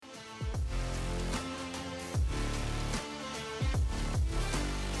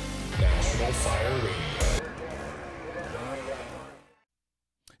National Fire Radio.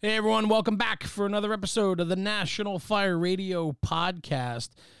 Hey everyone, welcome back for another episode of the National Fire Radio podcast.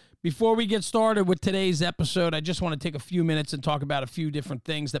 Before we get started with today's episode, I just want to take a few minutes and talk about a few different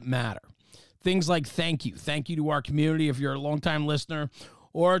things that matter. Things like thank you. Thank you to our community if you're a longtime listener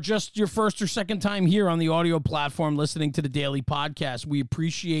or just your first or second time here on the audio platform listening to the daily podcast. We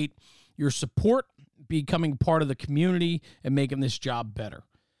appreciate your support, becoming part of the community, and making this job better.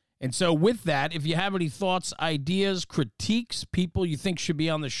 And so with that, if you have any thoughts, ideas, critiques, people you think should be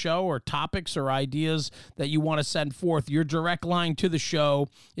on the show, or topics or ideas that you want to send forth, your direct line to the show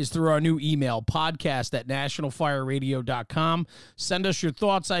is through our new email, podcast@nationalfireradio.com. Send us your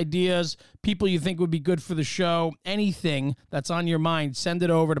thoughts, ideas, people you think would be good for the show, anything that's on your mind, send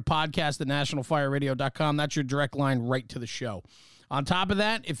it over to podcast@nationalfireradio.com. That's your direct line right to the show. On top of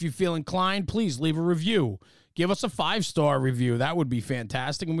that, if you feel inclined, please leave a review. Give us a 5-star review. That would be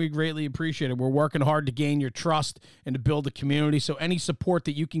fantastic, and we greatly appreciate it. We're working hard to gain your trust and to build a community, so any support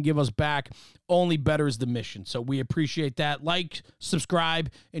that you can give us back only betters the mission. So we appreciate that. Like,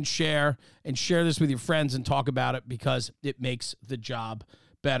 subscribe, and share this with your friends and talk about it because it makes the job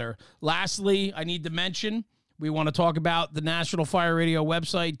better. Lastly, I need to mention, we want to talk about the National Fire Radio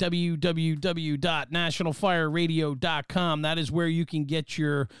website, www.nationalfireradio.com. That is where you can get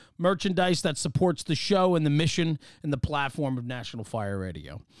your merchandise that supports the show and the mission and the platform of National Fire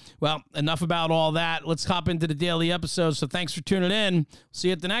Radio. Well, enough about all that. Let's hop into the daily episode. So thanks for tuning in. See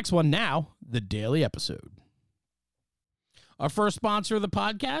you at the next one. Now, the daily episode. Our first sponsor of the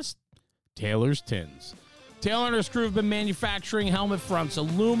podcast, Taylor's Tins. Taylor and his crew have been manufacturing helmet fronts,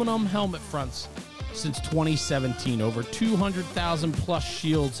 aluminum helmet fronts, since 2017. Over 200,000 plus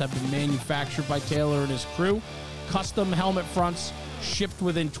shields have been manufactured by Taylor and his crew. Custom helmet fronts shipped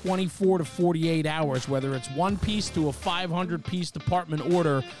within 24 to 48 hours. Whether it's one piece to a 500-piece department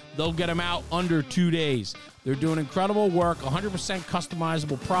order, they'll get them out under 2 days. They're doing incredible work, 100%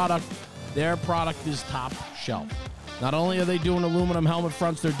 customizable product. Their product is top shelf. Not only are they doing aluminum helmet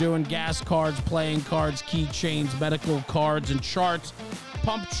fronts, they're doing gas cards, playing cards, keychains, medical cards, and charts,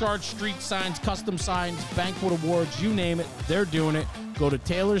 pump charts, street signs, custom signs, banquet awards, you name it, they're doing it. Go to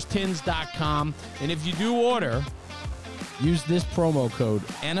taylorstins.com, and if you do order, use this promo code,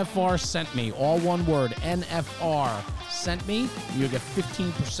 NFR Sent Me, all one word, NFR Sent Me, you'll get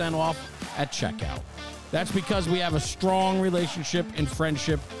 15% off at checkout. That's because we have a strong relationship and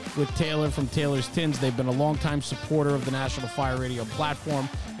friendship with Taylor from Taylor's Tins. They've been a longtime supporter of the National Fire Radio platform,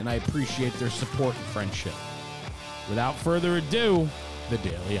 and I appreciate their support and friendship. Without further ado, the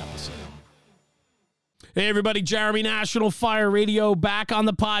daily episode. Hey everybody, Jeremy, National Fire Radio, back on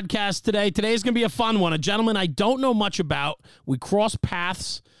the podcast today. Today's going to be a fun one. A gentleman I don't know much about. We crossed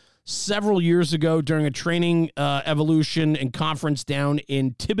paths several years ago during a training evolution and conference down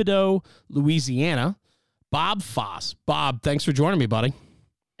in Thibodaux, Louisiana. Bob Foss. Bob, thanks for joining me, buddy.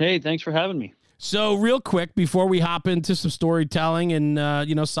 Hey, thanks for having me. So real quick, before we hop into some storytelling and,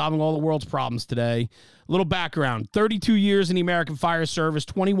 solving all the world's problems today, a little background. 32 years in the American Fire Service,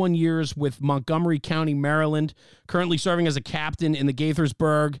 21 years with Montgomery County, Maryland, currently serving as a captain in the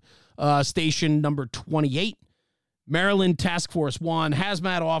Gaithersburg Station number 28. Maryland Task Force 1,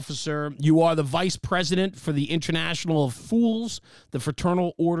 hazmat officer. You are the vice president for the International of Fools, the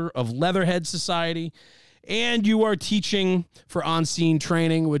Fraternal Order of Leatherhead Society. And you are teaching for on-scene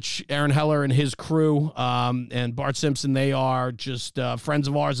training, which Aaron Heller and his crew and Bart Simpson, they are just friends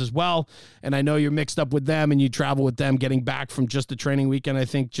of ours as well. And I know you're mixed up with them and you travel with them getting back from just the training weekend, I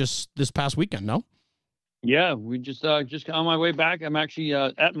think just this past weekend, no? Yeah, we just on my way back. I'm actually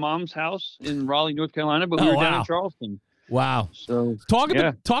at Mom's house in Raleigh, North Carolina, but we were down in Charleston. Wow. So talk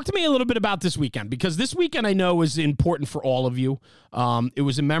to me a little bit about this weekend, because this weekend I know is important for all of you. It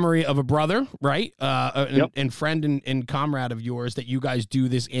was in memory of a brother, right? Yep. And friend and comrade of yours that you guys do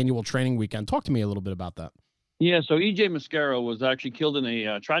this annual training weekend. Talk to me a little bit about that. Yeah, so E.J. Mascaro was actually killed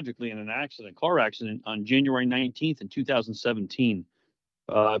tragically in an car accident on January 19th in 2017.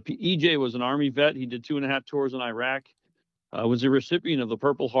 E.J. was an Army vet. He did 2.5 tours in Iraq, was a recipient of the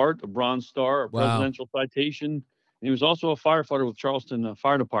Purple Heart, a Bronze Star, a presidential citation. And he was also a firefighter with Charleston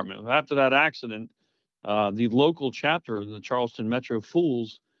Fire Department. After that accident, the local chapter of the Charleston Metro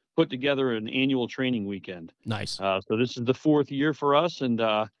Fools put together an annual training weekend. Nice. So this is the 4th year for us and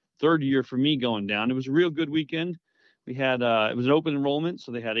 3rd year for me going down. It was a real good weekend. We had it was an open enrollment,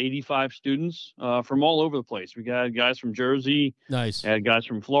 so they had 85 students from all over the place. We got guys from Jersey, nice, had guys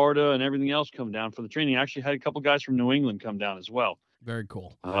from Florida, and everything else come down for the training. Actually, had a couple guys from New England come down as well. Very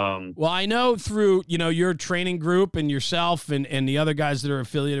cool. Well, I know through, your training group and yourself and the other guys that are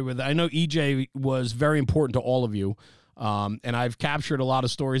affiliated with it, I know EJ was very important to all of you. And I've captured a lot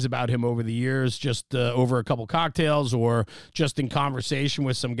of stories about him over the years, just over a couple cocktails or just in conversation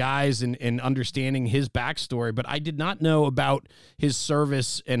with some guys and understanding his backstory. But I did not know about his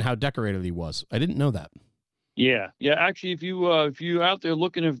service and how decorated he was. I didn't know that. Yeah. Actually, if you out there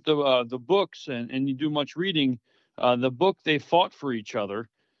looking at the books and you do much reading, the book They Fought for Each Other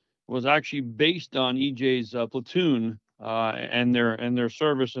was actually based on EJ's platoon and their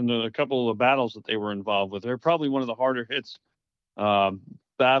service and a couple of the battles that they were involved with. They're probably one of the harder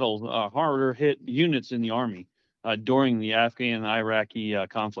hit units in the Army during the Afghan Iraqi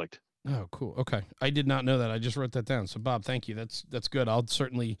conflict. Oh, cool. Okay. I did not know that. I just wrote that down. So, Bob, thank you. That's good. I'll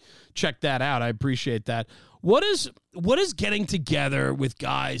certainly check that out. I appreciate that. What is getting together with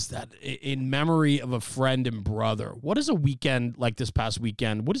guys that in memory of a friend and brother? What is a weekend like this past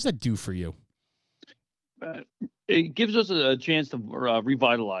weekend? What does that do for you? It gives us a chance to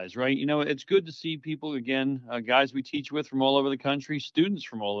revitalize, right? It's good to see people again, guys we teach with from all over the country, students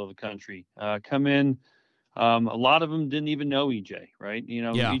from all over the country come in. A lot of them didn't even know EJ, right?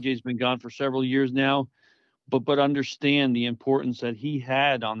 Yeah. EJ's been gone for several years now, but understand the importance that he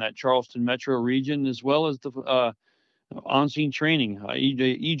had on that Charleston metro region, as well as the on-scene training.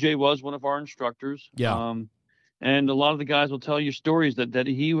 EJ was one of our instructors. Yeah. And a lot of the guys will tell you stories that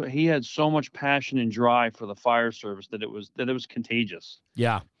he had so much passion and drive for the fire service that it was contagious.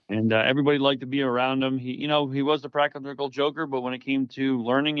 Yeah. And everybody liked to be around him. He was the practical joker, but when it came to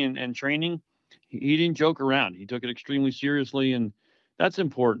learning and training, he didn't joke around. He took it extremely seriously, and that's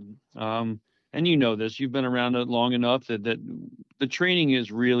important. And this, you've been around it long enough that the training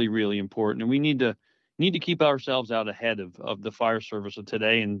is really, really important, and we need to keep ourselves out ahead of the fire service of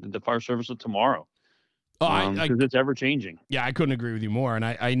today and the fire service of tomorrow. Because it's ever changing. Yeah, I couldn't agree with you more. And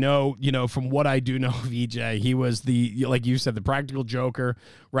I know, from what I do know of EJ, he was like you said, the practical joker,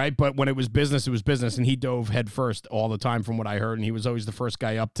 right? But when it was business, and he dove head first all the time from what I heard. And he was always the first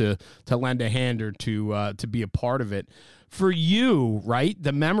guy up to lend a hand or to be a part of it. For you, right,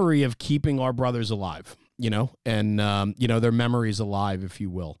 the memory of keeping our brothers alive, and, their memories alive, if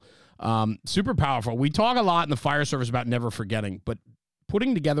you will. Super powerful. We talk a lot in the fire service about never forgetting, but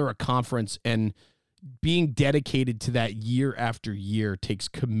putting together a conference and being dedicated to that year after year takes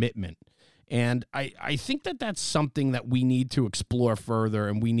commitment. And I think that that's something that we need to explore further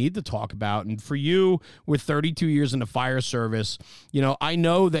and we need to talk about. And for you, with 32 years in the fire service, I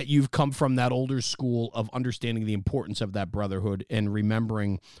know that you've come from that older school of understanding the importance of that brotherhood and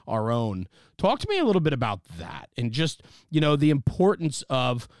remembering our own. Talk to me a little bit about that and just, the importance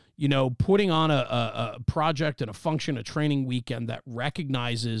of, putting on a project and a function, a training weekend that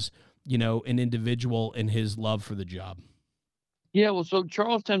recognizes an individual and his love for the job. Yeah, well, so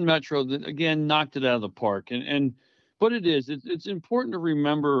Charleston Metro, again, knocked it out of the park. But it's important to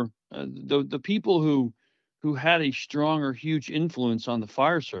remember the people who had a strong or huge influence on the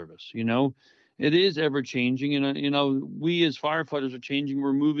fire service. It is ever changing. And, we as firefighters are changing.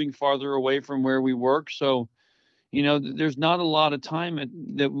 We're moving farther away from where we work. So, there's not a lot of time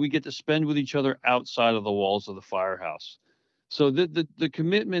that we get to spend with each other outside of the walls of the firehouse. So the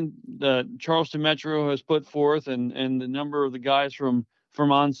commitment that Charleston Metro has put forth and the number of the guys from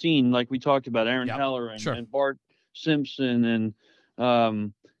on scene, like we talked about, Aaron Heller and Bart Simpson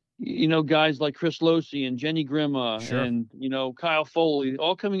and, guys like Chris Losey and Jenny Grima and, Kyle Foley,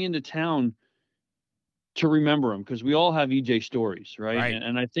 all coming into town to remember him because we all have EJ stories, right?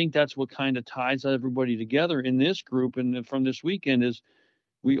 And I think that's what kind of ties everybody together in this group and from this weekend is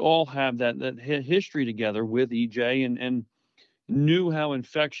we all have that history together with EJ and knew how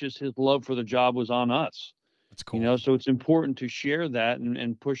infectious his love for the job was on us. That's cool. So it's important to share that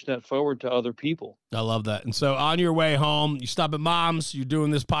and push that forward to other people. I love that. And so on your way home, you stop at Mom's, you're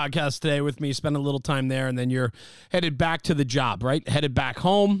doing this podcast today with me, spend a little time there, and then you're headed back to the job, right? Headed back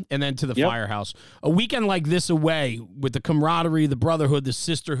home and then to the firehouse. A weekend like this away with the camaraderie, the brotherhood, the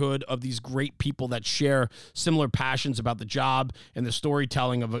sisterhood of these great people that share similar passions about the job and the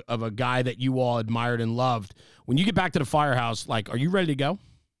storytelling of a guy that you all admired and loved. When you get back to the firehouse, are you ready to go?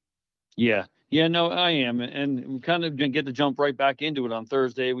 Yeah. Yeah, no, I am. And we kind of get to jump right back into it on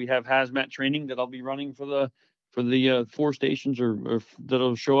Thursday. We have hazmat training that I'll be running for the 4 stations or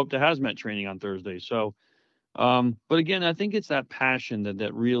that'll show up to hazmat training on Thursday. So, but again, I think it's that passion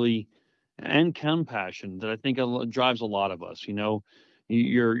that really and compassion that I think drives a lot of us.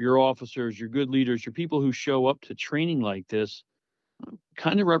 Your officers, your good leaders, your people who show up to training like this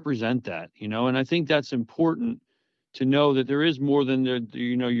kind of represent that, and I think that's important to know that there is more than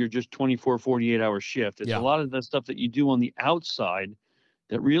you're just 24, 48-hour shift. It's a lot of the stuff that you do on the outside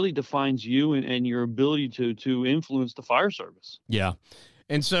that really defines you and your ability to influence the fire service. Yeah.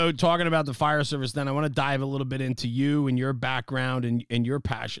 And so talking about the fire service, then I want to dive a little bit into you and your background and your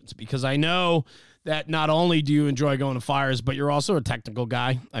passions, because I know that not only do you enjoy going to fires, but you're also a technical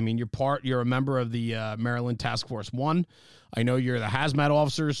guy. I mean, you're a member of the Maryland Task Force 1. I know you're the hazmat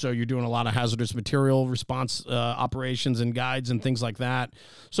officer, so you're doing a lot of hazardous material response operations and guides and things like that.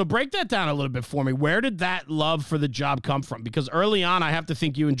 So break that down a little bit for me. Where did that love for the job come from? Because early on, I have to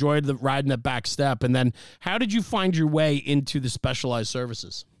think you enjoyed the riding that back step. And then how did you find your way into the specialized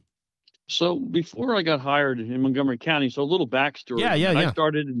services? So before I got hired in Montgomery County, so a little backstory. I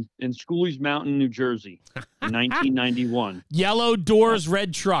started in Schooley's Mountain, New Jersey in 1991. Yellow doors,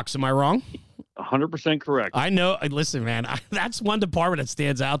 red trucks. Am I wrong? 100% correct. I know. Listen, man, that's one department that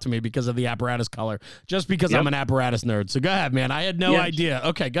stands out to me because of the apparatus color, just because I'm an apparatus nerd. So go ahead, man. I had no idea.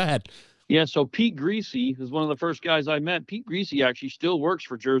 Okay, go ahead. Yeah, so Pete Greasy is one of the first guys I met. Pete Greasy actually still works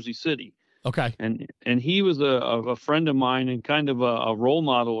for Jersey City. Okay. And he was a friend of mine and kind of a role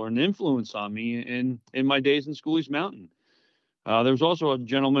model or an influence on me in my days in Schooley's Mountain. There was also a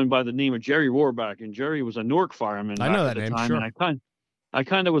gentleman by the name of Jerry Rohrbach, and Jerry was a Newark fireman. I know that name, time, sure. And I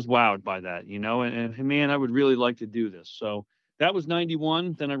kind of was wowed by that, and man, I would really like to do this. So that was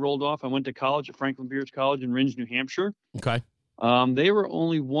 91. Then I rolled off. I went to college at Franklin Pierce College in Rindge, New Hampshire. Okay. They were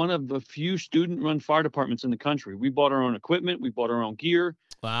only one of the few student-run fire departments in the country. We bought our own equipment. We bought our own gear.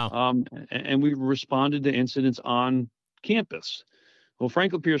 Wow. And we responded to incidents on campus. Well,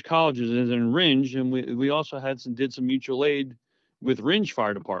 Franklin Pierce College is in Rindge, and we also did some mutual aid with Rindge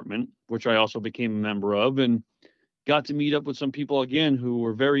Fire Department, which I also became a member of, and got to meet up with some people again who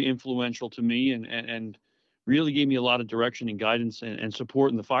were very influential to me and really gave me a lot of direction and guidance and support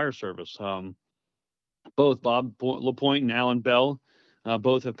in the fire service. Both Bob LaPointe and Alan Bell,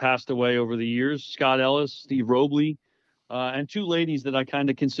 both have passed away over the years. Scott Ellis, Steve Robley, and two ladies that I kind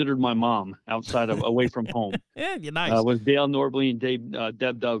of considered my mom outside of away from home. Yeah, you're nice. Was Dale Norbley and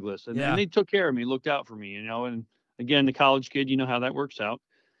Deb Douglas. And they took care of me, looked out for me, and again, the college kid, you know how that works out.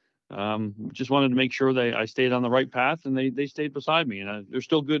 Just wanted to make sure I stayed on the right path, and they stayed beside me. And they're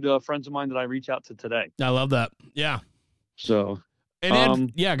still good friends of mine that I reach out to today. I love that. Yeah. So, and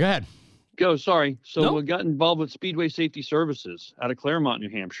then, go ahead. Sorry. So we got involved with Speedway Safety Services out of Claremont, New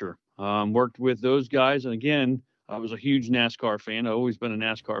Hampshire. Worked with those guys. And again, I was a huge NASCAR fan. I've always been a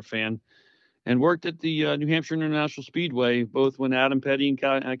NASCAR fan. And worked at the New Hampshire International Speedway, both when Adam Petty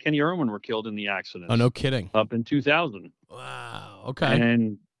and Kenny Irwin were killed in the accident. Oh, no kidding. Up in 2000. Wow.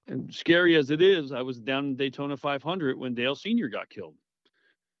 Okay. And scary as it is, I was down in Daytona 500 when Dale Sr. got killed.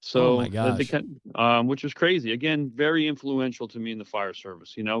 So, oh my gosh. Which was crazy. Again, very influential to me in the fire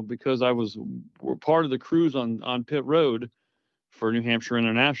service, because we're part of the crews on pit road for New Hampshire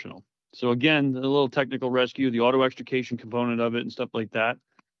International. So again, the little technical rescue, the auto extrication component of it and stuff like that.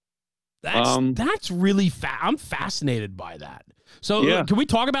 That's really I'm fascinated by that. So can we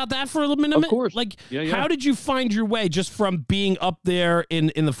talk about that for a little minute? Of course. Like, how did you find your way just from being up there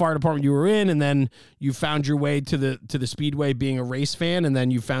in the fire department you were in, and then you found your way to the Speedway being a race fan, and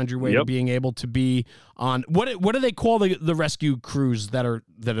then you found your way to being able to be on what do they call the rescue crews that are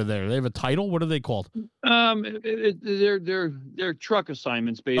there? They have a title. What are they called? They're truck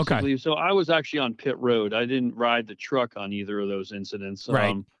assignments basically. Okay. So I was actually on pit road. I didn't ride the truck on either of those incidents.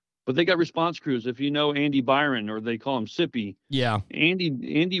 Right. But they got response crews. If you know Andy Byron, or they call him Sippy. Yeah.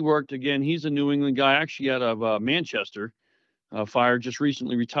 Andy worked again. He's a New England guy, actually out of Manchester. Fire just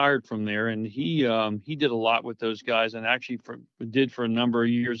recently retired from there, and he did a lot with those guys, and actually did for a number of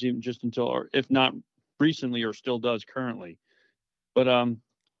years, even just until, or if not recently, or still does currently. But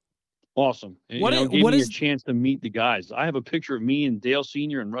awesome. Gave me a chance to meet the guys. I have a picture of me and Dale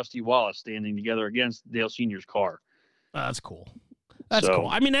Sr. and Rusty Wallace standing together against Dale Sr.'s car. That's cool. That's cool.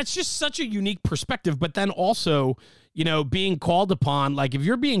 I mean, that's just such a unique perspective, but then also, being called upon, like if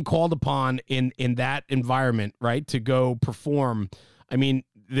you're being called upon in that environment, right, to go perform, I mean,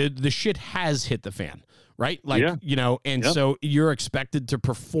 the shit has hit the fan, right? Like, so you're expected to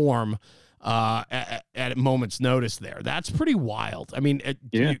perform at a moment's notice there. That's pretty wild. I mean,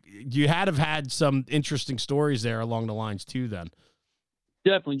 you had to have had some interesting stories there along the lines too then.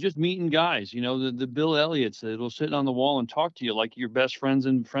 Definitely, just meeting guys, the Bill Elliott's that will sit on the wall and talk to you like your best friends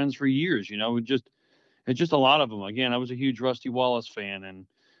and friends for years, it's just a lot of them. Again, I was a huge Rusty Wallace fan,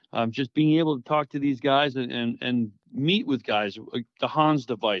 and just being able to talk to these guys and meet with guys, like the Hans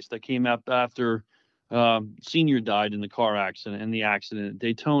device that came up after Senior died in the car accident and the accident at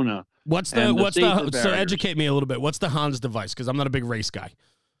Daytona. So educate me a little bit. What's the Hans device? Because I'm not a big race guy.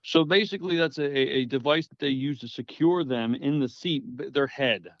 So basically, that's a device that they use to secure them in the seat, their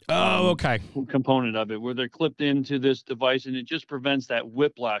head. Oh, okay. Component of it, where they're clipped into this device, and it just prevents that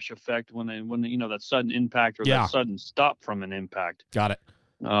whiplash effect when that sudden impact or Yeah. that sudden stop from an impact. Got it.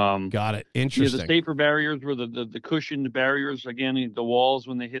 Got it. Yeah, Interesting. the safer barriers were the cushioned barriers. Again, the walls,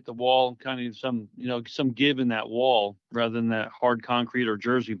 when they hit the wall, kind of some give in that wall rather than that hard concrete or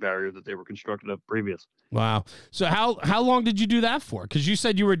jersey barrier that they were constructed of previous. Wow. So how long did you do that for? Because you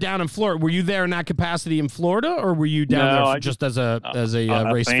said you were down in Florida. Were you there in that capacity in Florida, or were you down there just as a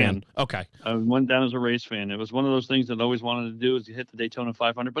race fan? Okay. I went down as a race fan. It was one of those things that I always wanted to do, is to hit the Daytona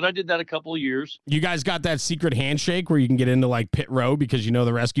 500. But I did that a couple of years. You guys got that secret handshake where you can get into like pit row because you know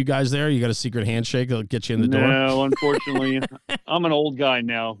the rescue guys there? You got a secret handshake that'll get you in the door? No, unfortunately. I'm an old guy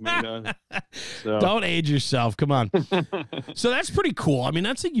now. So. Don't age yourself. Come on. So that's pretty cool. I mean,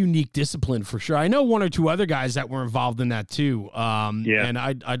 that's a unique discipline for sure. I know one or two other guys that were involved in that too. And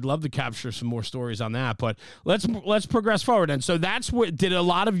I'd love to capture some more stories on that, but let's progress forward. And so that's what did a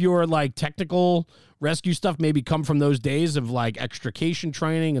lot of your like technical rescue stuff maybe come from those days of like extrication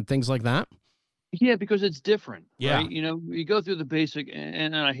training and things like that? Yeah, because it's different. Yeah. Right? You go through the basic,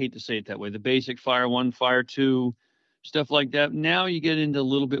 and I hate to say it that way, the basic fire 1, fire 2, stuff like that. Now you get into a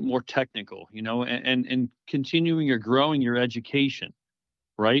little bit more technical, and continuing or growing your education.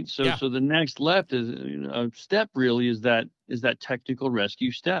 Right. So the next left is step really is that technical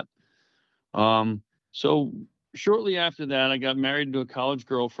rescue step. So shortly after that, I got married to a college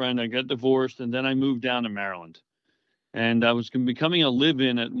girlfriend. I got divorced, and then I moved down to Maryland. And I was becoming a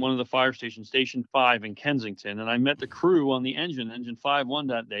live-in at one of the fire stations, Station 5 in Kensington. And I met the crew on the engine 5-1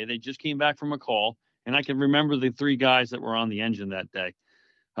 that day. They just came back from a call, and I can remember the 3 guys that were on the engine that day.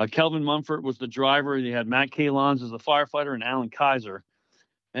 Kelvin Mumford was the driver. You had Matt Kalons as the firefighter, and Alan Kaiser.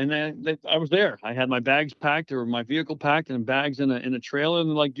 And I was there. I had my bags packed, or my vehicle packed, and bags in a trailer. And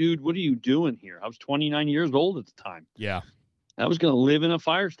they're like, "Dude, what are you doing here?" I was 29 years old at the time. Yeah. I was going to live in a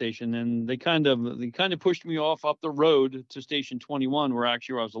fire station, and they kind of pushed me off up the road to Station 21, where I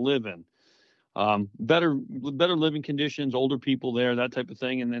was living. Better living conditions, older people there, that type of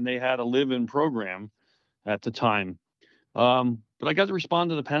thing. And then they had a live-in program at the time. But I got to respond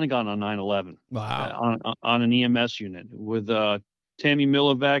to the Pentagon on 9/11. Wow. On an EMS unit with Tammy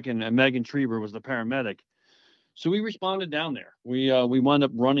Milovec and Megan Trieber was the paramedic. So we responded down there. We wound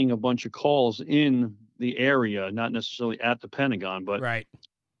up running a bunch of calls in the area, not necessarily at the Pentagon, but right.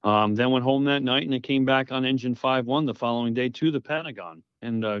 Then went home that night, and it came back on Engine 5-1 the following day to the Pentagon.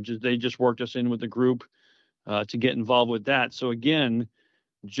 And they just worked us in with the group to get involved with that. So again,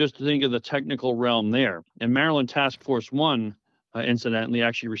 just to think of the technical realm there. And Maryland Task Force 1, incidentally,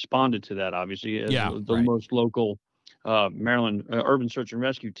 actually responded to that, obviously, as the most local Maryland urban search and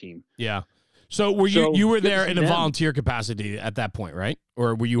rescue team. Yeah. So you were there in a volunteer capacity at that point, right?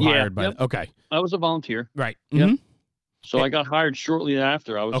 Or were you hired by? Okay. I was a volunteer. Right. Mm-hmm. Yep. So I got hired shortly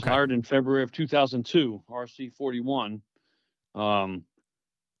after. I was hired in February of 2002, RC 41.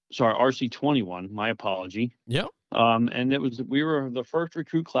 RC 21. My apology. Yeah. And we were the first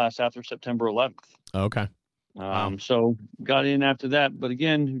recruit class after September 11th. Okay. So got in after that, but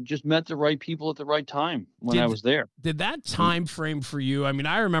again, just met the right people at the right time when I was there. Did that time frame for you? I mean,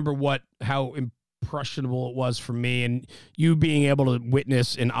 I remember how impressionable it was for me, and you being able to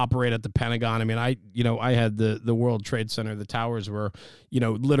witness and operate at the Pentagon. I mean, I had the World Trade Center, the towers were,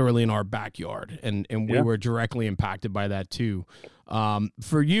 literally in our backyard, and we were directly impacted by that too.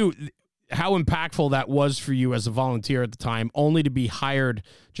 For you, how impactful that was for you as a volunteer at the time, only to be hired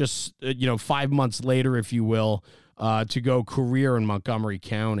just 5 months later, if you will, to go career in Montgomery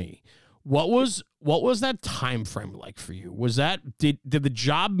County. What was that time frame like for you? Was that did the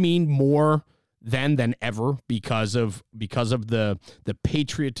job mean more then than ever because of the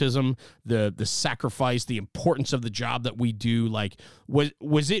patriotism, the sacrifice, the importance of the job that we do? Like,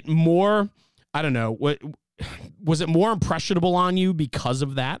 was it more? I don't know. Was it more impressionable on you because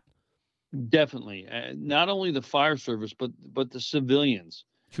of that? Definitely. Not only the fire service, but the civilians,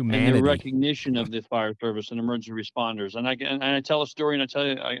 humanity, and the recognition of the fire service and emergency responders. And I tell a story, and I tell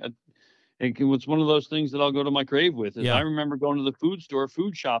you, it's one of those things that I'll go to my grave with. I remember going to the food store,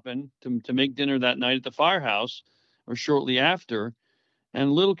 food shopping to make dinner that night at the firehouse, or shortly after, and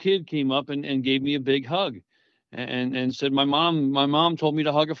a little kid came up and gave me a big hug, and said, my mom told me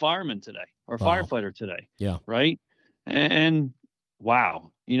to hug a fireman today, or a firefighter today. Yeah. Right. And wow.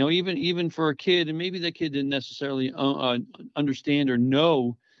 Even for a kid, and maybe that kid didn't necessarily understand or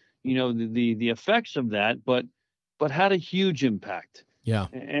know, the effects of that, but had a huge impact. Yeah.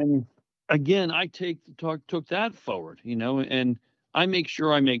 And again, I took that forward, and I make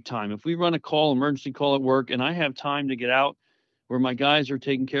sure I make time. If we run a emergency call at work, and I have time to get out, where my guys are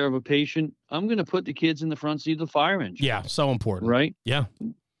taking care of a patient, I'm going to put the kids in the front seat of the fire engine. Yeah, so important. Right? Yeah.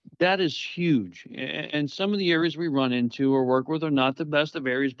 That is huge. And some of the areas we run into or work with are not the best of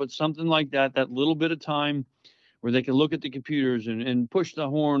areas, but something like that, that little bit of time where they can look at the computers and push the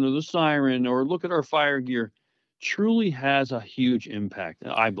horn or the siren or look at our fire gear truly has a huge impact,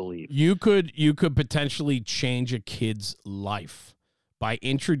 I believe. You could potentially change a kid's life by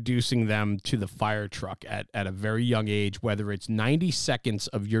introducing them to the fire truck at a very young age, whether it's 90 seconds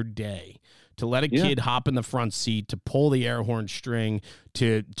of your day to let a kid hop in the front seat, to pull the air horn string,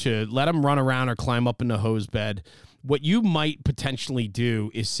 to let them run around or climb up in the hose bed. What you might potentially do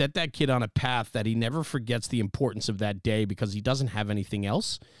is set that kid on a path that he never forgets the importance of that day because he doesn't have anything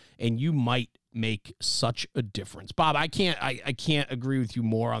else, and you might make such a difference. Bob, I can't agree with you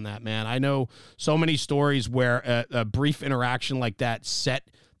more on that, man. I know so many stories where a brief interaction like that set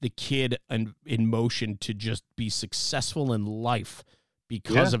the kid in motion to just be successful in life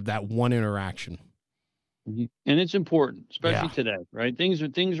because of that one interaction. And it's important, especially today, right? Things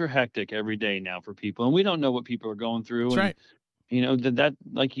are hectic every day now for people, and we don't know what people are going through. That's right. You know, that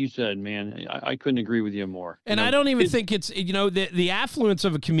like you said, man, I couldn't agree with you more. And I don't even think it's, you know, the affluence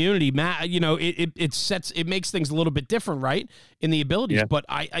of a community, you know, it makes things a little bit different, right, in the abilities. Yeah. But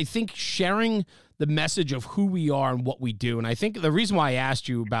I think sharing the message of who we are and what we do, and I think the reason why I asked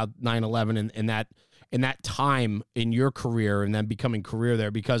you about 9/11 and that time in your career and then becoming career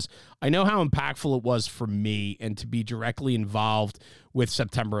there, because I know how impactful it was for me, and to be directly involved with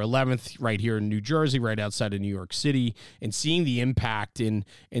September 11th right here in New Jersey, right outside of New York City, and seeing the impact and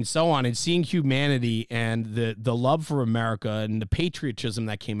so on, and seeing humanity and the love for America and the patriotism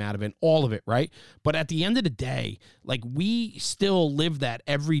that came out of it, all of it, right? But at the end of the day, like, we still live that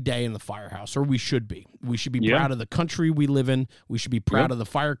every day in the firehouse, or we should be. We should be proud of the country we live in. We should be proud of the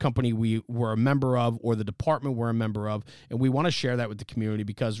fire company we were a member of, or the department we're a member of, and we want to share that with the community,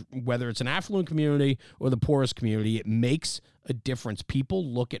 because whether it's an affluent community or the poorest community, it makes a difference. People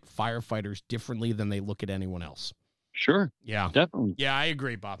look at firefighters differently than they look at anyone else. Sure. Yeah. Definitely. Yeah, I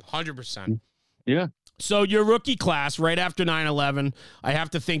agree, Bob. 100%. Yeah. So your rookie class right after 9/11, I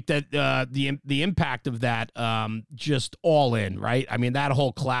have to think that the impact of that just all in, right? I mean, that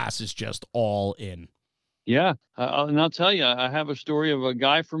whole class is just all in. Yeah. And I'll tell you, I have a story of a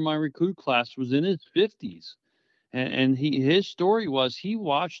guy from my recruit class was in his 50s. And his story was he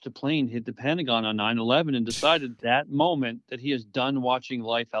watched a plane hit the Pentagon on 9/11 and decided that moment that he is done watching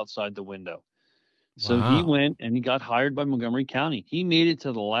life outside the window. So he went and he got hired by Montgomery County. He made it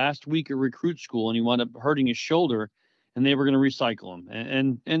to the last week of recruit school, and he wound up hurting his shoulder, and they were going to recycle him.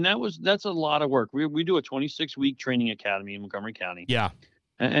 And that's a lot of work. We do a 26-week training academy in Montgomery County. Yeah.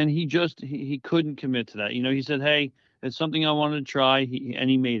 And he couldn't commit to that. You know, he said, hey, it's something I wanted to try. And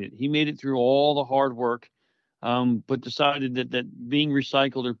he made it. He made it through all the hard work. But decided that being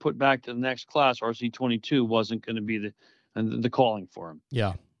recycled or put back to the next class, RC-22, wasn't going to be the calling for him.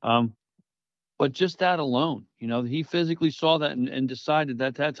 Yeah. But just that alone, you know, he physically saw that and decided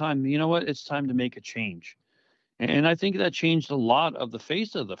that time, you know what, it's time to make a change. And I think that changed a lot of the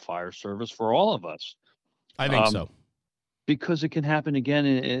face of the fire service for all of us. I think so. Because it can happen again.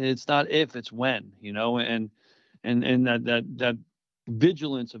 And it's not if, it's when, you know, and that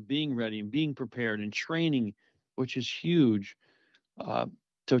vigilance of being ready and being prepared and training, which is huge,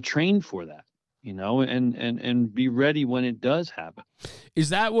 to train for that, you know, and be ready when it does happen. Is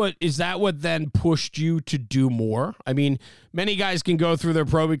that what then pushed you to do more? I mean, many guys can go through their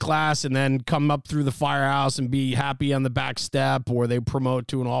probie class and then come up through the firehouse and be happy on the back step, or they promote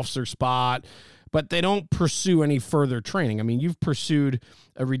to an officer spot, but they don't pursue any further training. I mean, you've pursued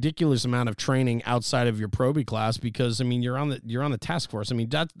a ridiculous amount of training outside of your probie class, because I mean, you're on the task force. I mean,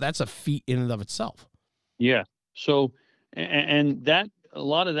 that's a feat in and of itself. Yeah. So, and that, a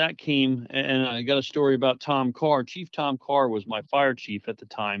lot of that came, and I got a story about Tom Carr. Chief Tom Carr was my fire chief at the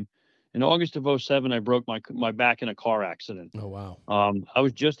time. In August of 2007, I broke my back in a car accident. Oh, wow. I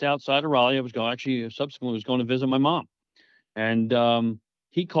was just outside of Raleigh. I was subsequently going to visit my mom. And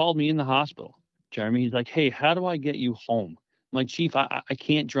he called me in the hospital, Jeremy. He's like, hey, how do I get you home? I'm like, Chief, I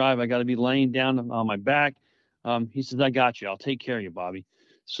can't drive. I got to be laying down on my back. He says, I got you. I'll take care of you, Bobby.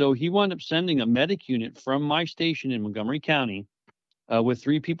 So he wound up sending a medic unit from my station in Montgomery County with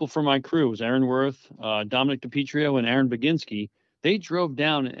 3 people from my crew. It was Aaron Worth, Dominic DiPietro, and Aaron Baginski. They drove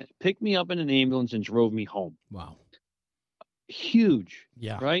down, picked me up in an ambulance, and drove me home. Wow. Huge.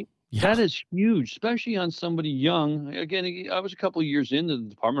 Yeah. Right? Yeah. That is huge, especially on somebody young. Again, I was a couple of years into the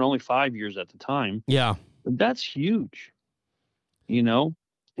department, only 5 years at the time. Yeah. But that's huge. You know?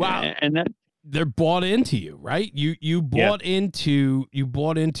 Wow. And that, they're bought into you, right? You bought into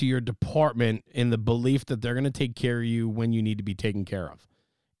your department in the belief that they're going to take care of you when you need to be taken care of.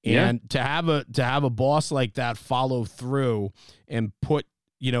 And to have a boss like that follow through and put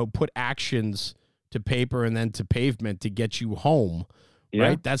actions to paper and then to pavement to get you home,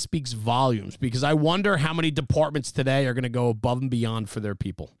 right? That speaks volumes, because I wonder how many departments today are going to go above and beyond for their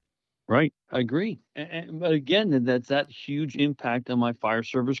people. Right. I agree. But again, that's that huge impact on my fire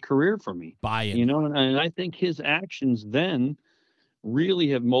service career for me. Buy-in. And I think his actions then really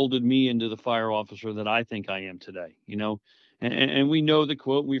have molded me into the fire officer that I think I am today. And we know the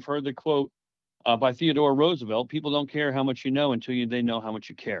quote, we've heard the quote by Theodore Roosevelt: people don't care how much you know until they know how much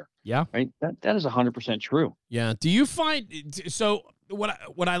you care. Yeah. Right. That is 100% true. Yeah. Do you find so?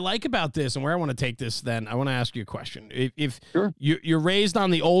 What I like about this, and where I want to take this, then I want to ask you a question. If Sure. you're raised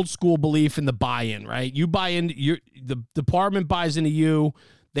on the old school belief in the buy-in, right? You buy in, the department buys into you.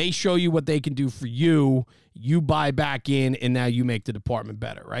 They show you what they can do for you. You buy back in, and now you make the department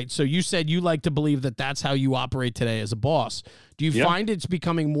better, right? So you said you like to believe that that's how you operate today as a boss. Do you find it's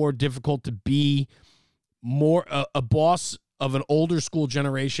becoming more difficult to be more a boss of an older school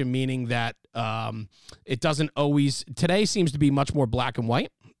generation, meaning that it doesn't always, today seems to be much more black and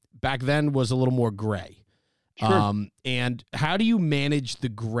white. Back then was a little more gray. Sure. And how do you manage the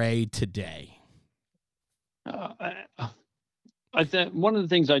gray today? I think one of the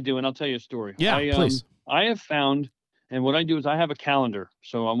things I do, and I'll tell you a story. Yeah, please. I have found, and what I do is I have a calendar.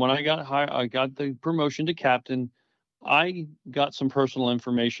 So when I got the promotion to captain, I got some personal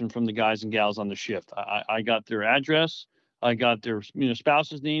information from the guys and gals on the shift. I got their address. I got their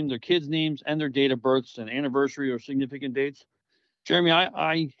spouse's name, their kids' names, and their date of births and anniversary or significant dates. Jeremy,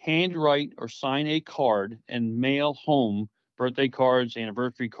 I handwrite or sign a card and mail home birthday cards,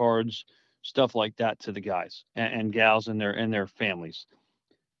 anniversary cards, stuff like that to the guys and gals and their families.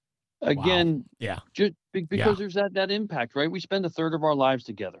 Again, just because there's that impact, right? We spend a third of our lives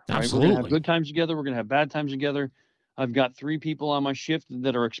together. Right? Absolutely. We're gonna have good times together. We're gonna have bad times together. I've got 3 people on my shift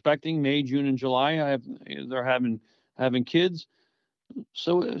that are expecting May, June, and July. They're having kids.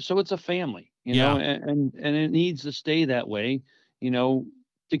 So it's a family, know, and it needs to stay that way,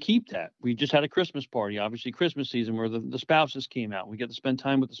 to keep that. We just had a Christmas party, obviously Christmas season, where the spouses came out. We get to spend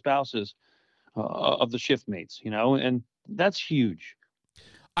time with the spouses of the shift mates, and that's huge.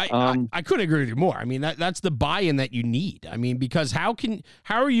 I couldn't agree with you more. I mean, that's the buy-in that you need. I mean, because how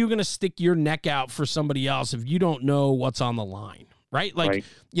are you going to stick your neck out for somebody else if you don't know what's on the line, right? Like,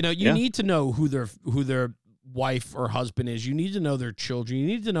 you need to know who their wife or husband is. You need to know their children. You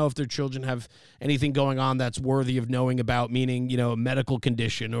need to know if their children have anything going on that's worthy of knowing about, meaning, a medical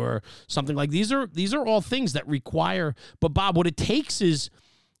condition or something like these are all things that require. But Bob, what it takes is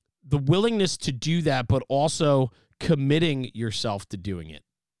the willingness to do that, but also committing yourself to doing it.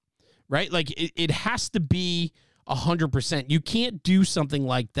 Right? Like it has to be 100%. You can't do something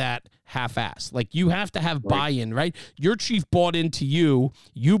like that half-assed. Like you have to have buy-in, right? Your chief bought into you.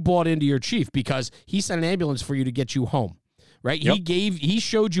 You bought into your chief because he sent an ambulance for you to get you home, right? Yep. He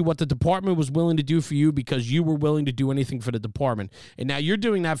showed you what the department was willing to do for you because you were willing to do anything for the department. And now you're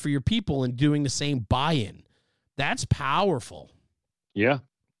doing that for your people and doing the same buy-in. That's powerful. Yeah.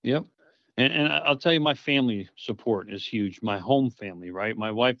 Yep. And I'll tell you, my family support is huge. My home family, right?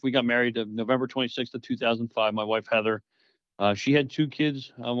 My wife, we got married November 26th of 2005. My wife, Heather, she had 2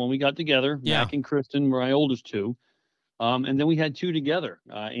 kids when we got together. Mac and Kristen were my oldest 2. And then we had 2 together,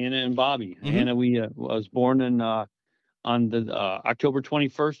 Anna and Bobby. Mm-hmm. Anna, was born on the October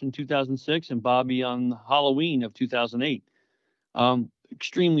 21st in 2006, and Bobby on Halloween of 2008.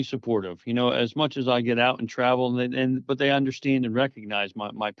 Extremely supportive, as much as I get out and travel, but they understand and recognize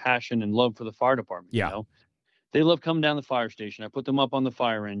my passion and love for the fire department. They love coming down the fire station. I put them up on the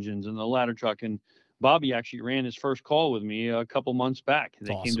fire engines and the ladder truck, and Bobby actually ran his first call with me a couple months back.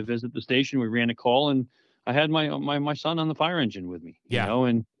 They came to visit the station. We ran a call, and I had my son on the fire engine with me,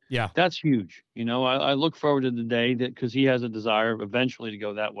 and that's huge. I look forward to the day that, because he has a desire eventually to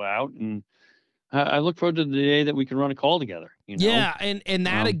go that way out, and I look forward to the day that we can run a call together. Yeah, and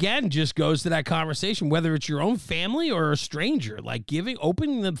that again just goes to that conversation, whether it's your own family or a stranger, like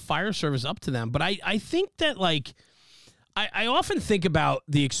opening the fire service up to them. But I think that, like, I often think about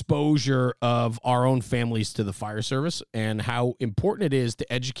the exposure of our own families to the fire service and how important it is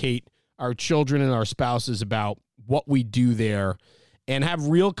to educate our children and our spouses about what we do there and have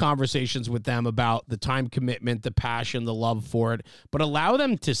real conversations with them about the time commitment, the passion, the love for it, but allow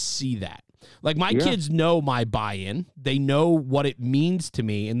them to see that. Like, my kids know my buy-in. They know what it means to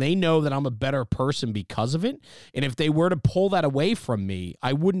me, and they know that I'm a better person because of it. And if they were to pull that away from me,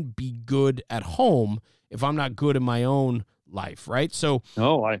 I wouldn't be good at home if I'm not good in my own life, right? So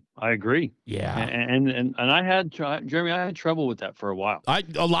No, I agree. yeah, And I had Jeremy, I had trouble with that for a while.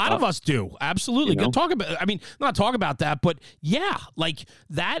 a lot of us do. Absolutely. You know? Talk about, I mean, not talk about that, but yeah, like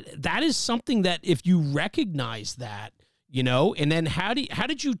that is something that if you recognize that, you know, and then how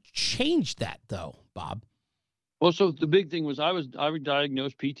did you change that though, Bob? Well, so the big thing was I was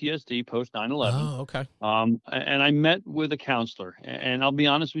diagnosed PTSD post 9/11. Oh, okay. And I met with a counselor, and I'll be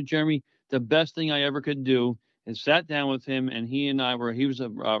honest with Jeremy, the best thing I ever could do is sat down with him, and he was a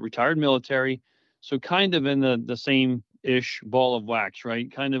retired military, so kind of in the same ish ball of wax,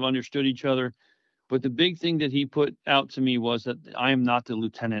 right? Kind of understood each other. But the big thing that he put out to me was that I am not the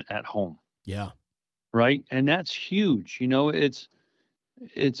lieutenant at home. Yeah. Right. And that's huge. You know, it's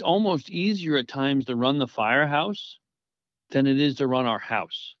almost easier at times to run the firehouse than it is to run our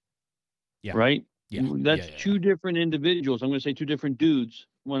house. Yeah. Right. Yeah. That's two different individuals. I'm going to say two different dudes.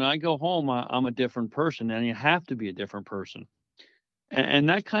 When I go home, I'm a different person, and you have to be a different person. And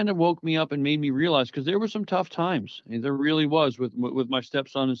that kind of woke me up and made me realize, because there were some tough times. There really was with my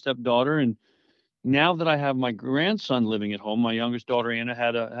stepson and stepdaughter. And now that I have my grandson living at home, my youngest daughter Anna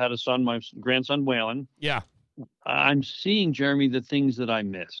had a son, my grandson Waylon. Yeah. I'm seeing, Jeremy, the things that I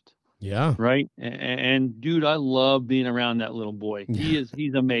missed. Yeah. Right. And dude, I love being around that little boy.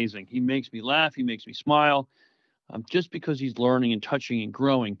 He's amazing. He makes me laugh. He makes me smile. Just because he's learning and touching and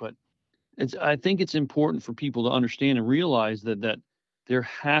growing. But I think it's important for people to understand and realize that there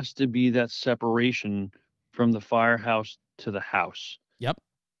has to be that separation from the firehouse to the house. Yep.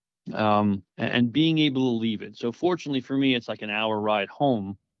 And being able to leave it. So fortunately for me, it's like an hour ride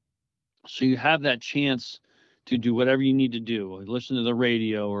home. So you have that chance to do whatever you need to do, listen to the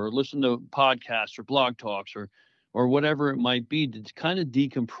radio or listen to podcasts or blog talks or whatever it might be, to kind of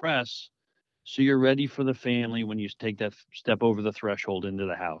decompress so you're ready for the family when you take that step over the threshold into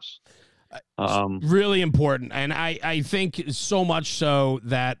the house. Really important. And I think so much so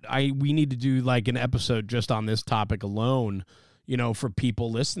that we need to do like an episode just on this topic alone, you know, for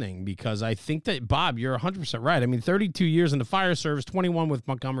people listening, because I think that, Bob, you're 100% right. I mean, 32 years in the fire service, 21 with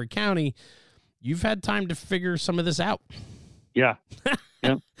Montgomery County, you've had time to figure some of this out. Yeah.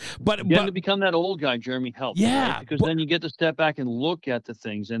 Yeah. but to become that old guy, Jeremy, helps. Yeah. Right? Because then you get to step back and look at the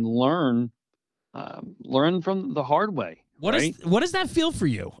things and learn from the hard way. What does that feel for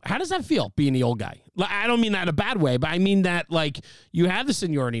you? How does that feel, being the old guy? I don't mean that in a bad way, but I mean that, like, you have the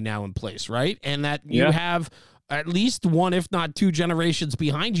seniority now in place, right? And that you have at least one, if not two generations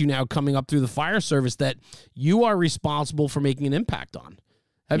behind you now coming up through the fire service that you are responsible for making an impact on.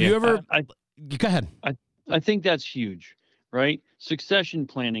 Have you ever... Go ahead. I think that's huge, right? Succession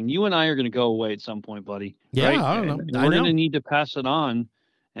planning. You and I are going to go away at some point, buddy. Yeah, right? I don't know. And we're going to need to pass it on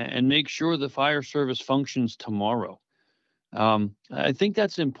and make sure the fire service functions tomorrow. I think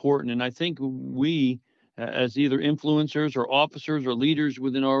that's important. And I think we, as either influencers or officers or leaders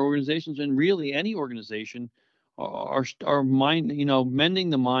within our organizations, and really any organization, are mending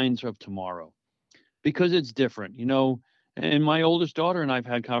the minds of tomorrow, because it's different, you know. And my oldest daughter and I've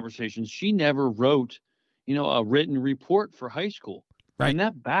had conversations. She never wrote, a written report for high school. Right. And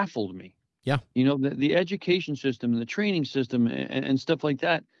that baffled me. Yeah. The education system and the training system and stuff like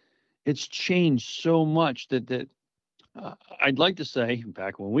that, it's changed so much that I'd like to say,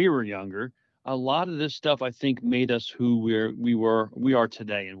 back when we were younger, a lot of this stuff, I think, made us who we are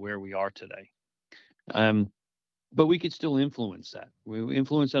today and where we are today. But we could still influence that. We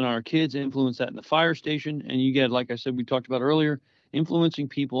influence that on our kids, influence that in the fire station. And you get, like I said, we talked about earlier, influencing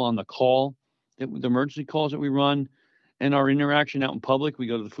people on the call, the emergency calls that we run, and our interaction out in public. We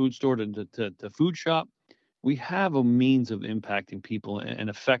go to the food store to food shop. We have a means of impacting people and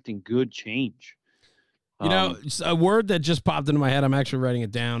affecting good change. It's a word that just popped into my head. I'm actually writing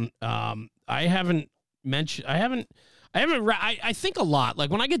it down. I think a lot. Like,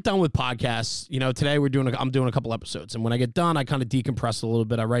 when I get done with podcasts, today I'm doing a couple episodes, and when I get done, I kind of decompress a little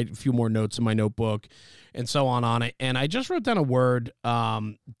bit. I write a few more notes in my notebook and so on it. And I just wrote down a word,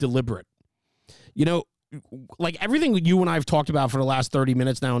 deliberate. Like, everything you and I have talked about for the last 30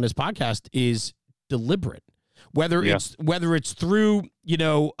 minutes now on this podcast is deliberate. Whether it's through,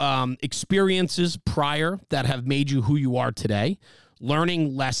 experiences prior that have made you who you are today,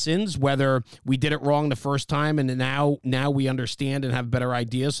 learning lessons, whether we did it wrong the first time and now we understand and have better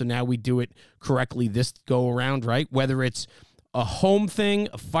ideas, so now we do it correctly this go around, right? Whether it's a home thing,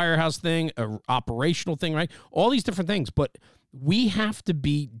 a firehouse thing, a operational thing, right? All these different things, but we have to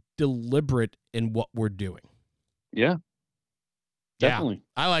be deliberate in what we're doing. Yeah. Definitely.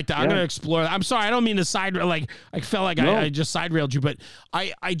 I like that. I'm going to explore that. I'm sorry. I don't mean to side, like, I felt like I just side railed you, but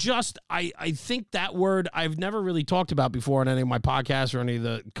I think that word I've never really talked about before in any of my podcasts or any of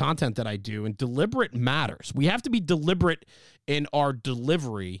the content that I do, and deliberate matters. We have to be deliberate in our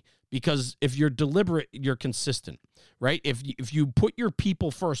delivery, because if you're deliberate, you're consistent, right? If you put your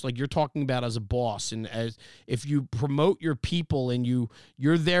people first, like you're talking about as a boss, and as if you promote your people and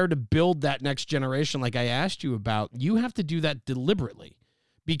you're there to build that next generation, like I asked you about, you have to do that deliberately,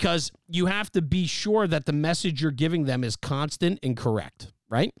 because you have to be sure that the message you're giving them is constant and correct,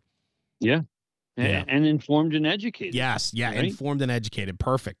 right? Yeah. And informed and educated. Yes. Yeah. Right? Informed and educated.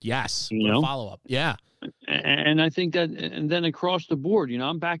 Perfect. Yes. Follow up. Yeah. And I think that, and then across the board,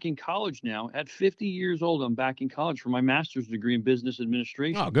 I'm back in college now. At 50 years old, I'm back in college for my master's degree in business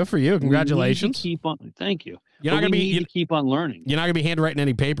administration. Oh, good for you! Congratulations. Thank you. You're not going to be. You keep on learning. You're not going to be handwriting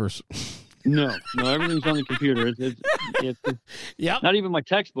any papers. No, everything's on the computer. It's not even my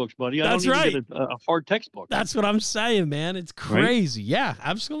textbooks, buddy. That's I don't even get a hard textbook. That's what I'm saying, man. It's crazy. Right? Yeah,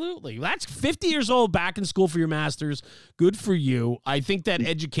 absolutely. That's 50 years old, back in school for your master's. Good for you. I think that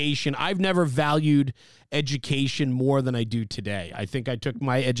education, I've never valued education more than I do today. I think I took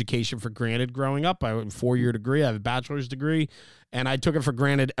my education for granted growing up. I have a 4-year degree. I have a bachelor's degree. And I took it for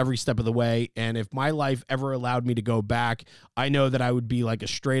granted every step of the way. And if my life ever allowed me to go back, I know that I would be like a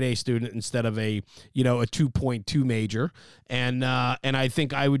straight A student instead of a 2.2 major. And I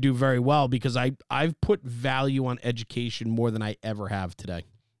think I would do very well, because I've put value on education more than I ever have today.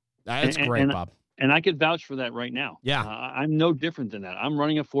 That's great, Bob. And I could vouch for that right now. Yeah. I'm no different than that. I'm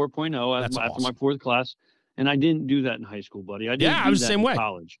running a 4.0 after my fourth class. And I didn't do that in high school, buddy. I didn't do that in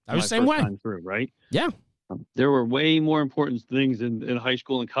college. I was the same way. Time through, right? Yeah. There were way more important things in high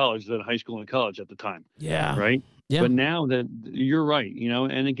school and college than high school and college at the time. Yeah. Right. Yeah. But now that you're right,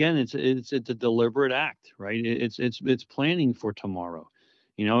 and again, it's a deliberate act, right? It's planning for tomorrow,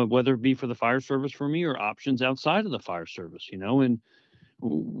 whether it be for the fire service for me or options outside of the fire service, and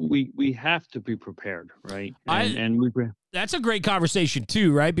we have to be prepared, right? That's a great conversation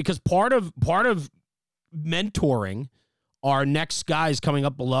too, right? Because part of mentoring our next guys coming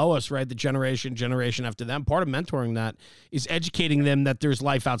up below us, right? The generation after them. Part of mentoring that is educating them that there's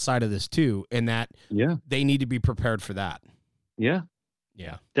life outside of this too, and that they need to be prepared for that. Yeah.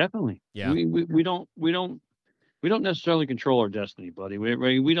 Yeah. Definitely. Yeah. We don't necessarily control our destiny, buddy.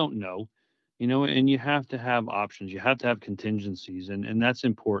 We don't know, and you have to have options. You have to have contingencies, and that's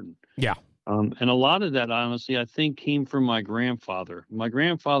important. Yeah. And a lot of that, honestly, I think came from my grandfather. My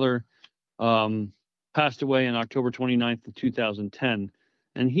grandfather, passed away on October 29th of 2010,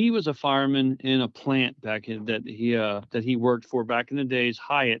 and he was a fireman in a plant back that he worked for back in the days,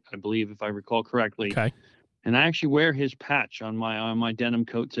 Hyatt, I believe, if I recall correctly. Okay. And I actually wear his patch on my denim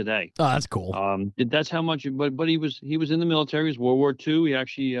coat today. Oh, that's cool. That's how much. But he was in the military. He was World War II. He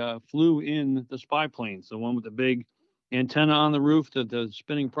actually flew in the spy planes, the one with the big antenna on the roof, the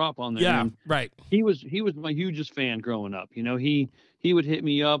spinning prop on there. Yeah, and right. He was my hugest fan growing up. He would hit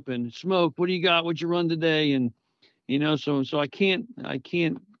me up and, Smoke, what do you got? What'd you run today? And so I can't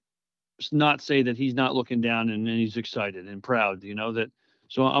not say that he's not looking down and he's excited and proud. That.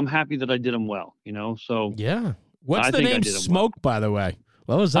 So I'm happy that I did him well. So yeah. What's the name Smoke, by the way?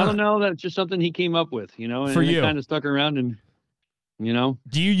 What was that? I don't know. That's just something he came up with. And for you, it kind of stuck around and.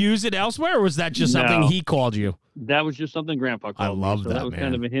 Do you use it elsewhere, or was that just something he called you? That was just something Grandpa called me. I love so that, that was man.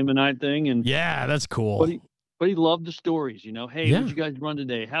 kind of a him and I thing. And yeah, that's cool. But he loved the stories, Hey, what did you guys run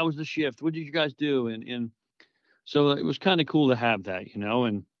today? How was the shift? What did you guys do? And so it was kind of cool to have that,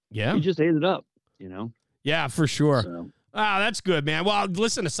 and he just ate it up, Yeah, for sure. So. Ah, that's good, man. Well,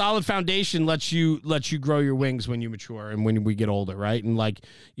 listen, a solid foundation lets you grow your wings when you mature and when we get older, right? And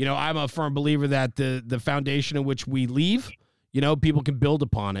I'm a firm believer that the foundation in which we leave, people can build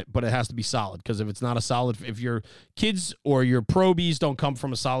upon it, but it has to be solid, because if it's not a solid, if your kids or your probies don't come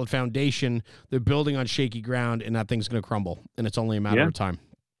from a solid foundation, they're building on shaky ground, and that thing's going to crumble, and it's only a matter of time.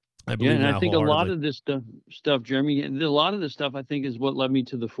 I believe and I think a lot of this stuff, Jeremy, a lot of this stuff I think is what led me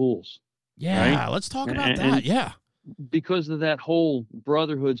to the Fools. Yeah, right? Let's talk about that. Yeah. Because of that whole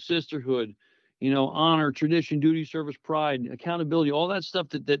brotherhood, sisterhood, honor, tradition, duty, service, pride, accountability, all that stuff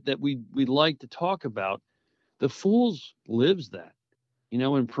that we like to talk about. The Fools lives that,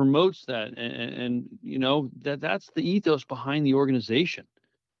 and promotes that, and that's the ethos behind the organization,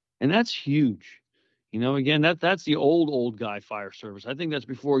 and that's huge. Again, that's the old guy fire service. I think that's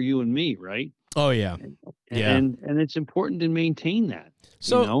before you and me, right? Oh yeah, and it's important to maintain that.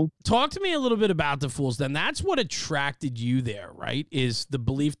 So talk to me a little bit about the Fools. Then that's what attracted you there, right? Is the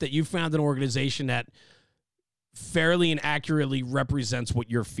belief that you found an organization that fairly and accurately represents what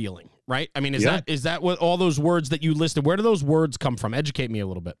you're feeling, right? I mean, is that what all those words that you listed, where do those words come from? Educate me a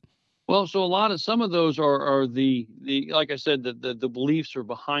little bit. Well, so some of those are the like I said, the beliefs are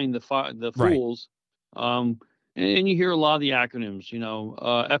behind the Right. fools. And you hear a lot of the acronyms,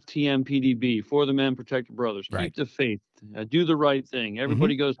 FTM, PDB, for the men, protect your brothers, Right. keep the faith, do the right thing,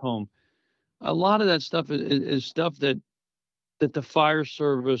 everybody goes home. A lot of that stuff is stuff that the fire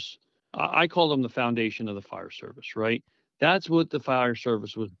service, I call them the foundation of the fire service, right? That's what the fire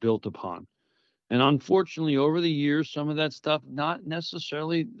service was built upon. And unfortunately, over the years, some of that stuff, not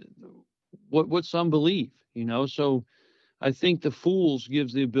necessarily what some believe, So I think the Fools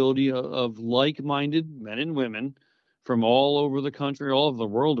gives the ability of like-minded men and women from all over the country, all over the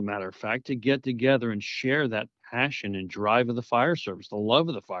world, as a matter of fact, to get together and share that passion and drive of the fire service, the love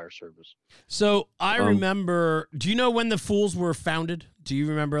of the fire service. So I remember, do you know when the Fools were founded? Do you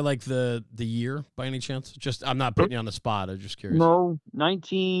remember like the year by any chance? Just, I'm not putting you on the spot. I'm just curious. No,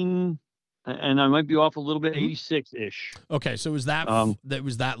 19, and I might be off a little bit, 86-ish. Okay, so was that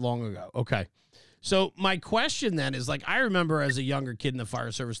was that long ago? Okay. So my question then is, like, I remember as a younger kid in the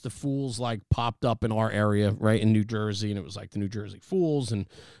fire service, the Fools like popped up in our area, right, in New Jersey, and it was like the New Jersey Fools and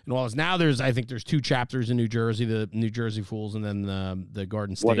all this. Now I think there's 2 chapters in New Jersey, the New Jersey Fools and then the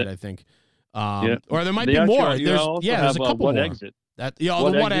Garden State, I think. Or there might be more. There's a couple What more. Exit. The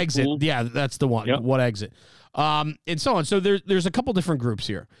What Exit. Fools. Yeah, that's the one. Yep. What Exit. And so on. So there's a couple different groups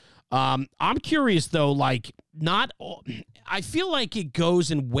here. I'm curious though, like, I feel like it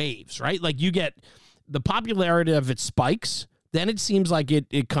goes in waves, right? Like you get the popularity of it spikes, then it seems like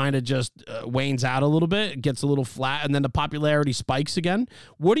it kind of just wanes out a little bit, it gets a little flat, and then the popularity spikes again.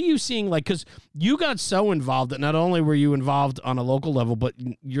 What are you seeing? Like, because you got so involved that not only were you involved on a local level, but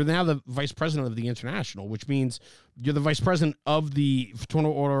you're now the vice president of the international, which means you're the vice president of the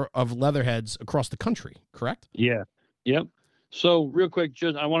Fraternal Order of Leatherheads across the country, correct? Yeah. Yep. So real quick,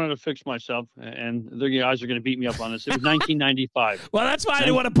 just I wanted to fix myself, and the guys are going to beat me up on this. It was 1995. Well, that's why I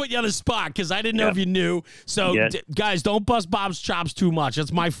didn't want to put you on the spot, because I didn't know if you knew. So, guys, don't bust Bob's chops too much.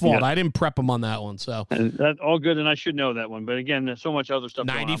 That's my fault. I didn't prep him on that one. So and that's all good, and I should know that one. But again, there's so much other stuff.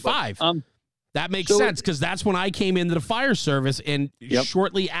 95. Going on. That makes sense, because that's when I came into the fire service, and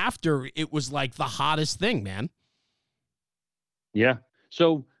shortly after, it was like the hottest thing, man. Yeah.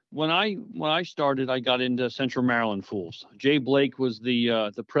 So when I started, I got into Central Maryland Fools. Jay Blake was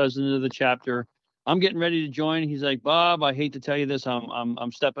the president of the chapter. I'm getting ready to join. He's like, Bob, I hate to tell you this,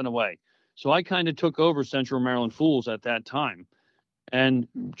 I'm stepping away. So I kind of took over Central Maryland Fools at that time and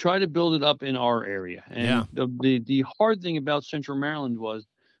tried to build it up in our area. And the hard thing about Central Maryland was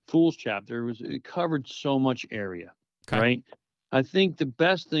Fools chapter was it covered so much area, right? I think the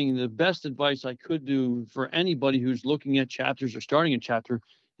best advice I could do for anybody who's looking at chapters or starting a chapter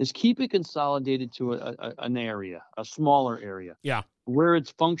is keep it consolidated to an area, a smaller area, where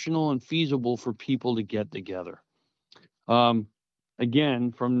it's functional and feasible for people to get together.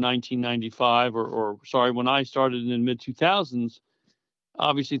 Again, from 1995 when I started in the mid 2000s,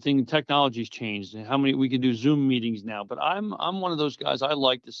 obviously technology's changed and how many we can do Zoom meetings now, but I'm one of those guys. I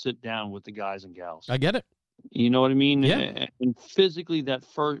like to sit down with the guys and gals. I get it. You know what I mean? Yeah. And physically that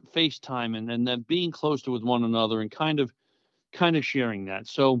FaceTime and that being close to with one another and kind of sharing that.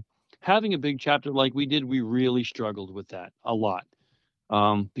 So having a big chapter like we did, we really struggled with that a lot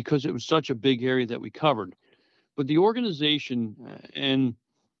because it was such a big area that we covered. But the organization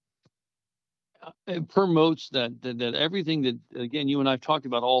it promotes that everything that, again, you and I've talked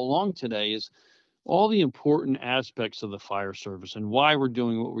about all along today is all the important aspects of the fire service and why we're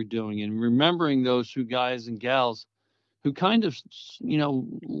doing what we're doing and remembering those guys and gals who kind of,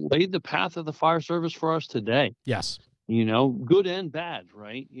 laid the path of the fire service for us today. Yes. Good and bad,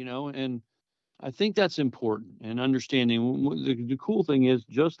 right? And I think that's important and understanding. The cool thing is,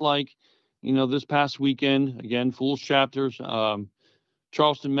 just like, this past weekend, again, Fools chapters,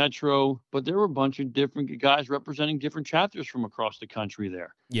 Charleston Metro, but there were a bunch of different guys representing different chapters from across the country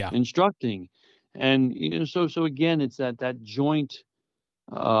there, instructing. And, so again, it's that joint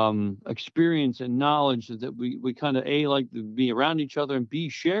experience and knowledge that we kind of like to be around each other and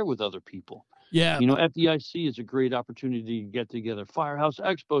share with other people. Yeah. FDIC is a great opportunity to get together. Firehouse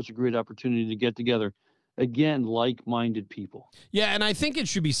Expo is a great opportunity to get together. Again, like-minded people. Yeah, and I think it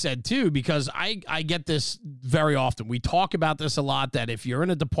should be said, too, because I get this very often. We talk about this a lot, that if you're in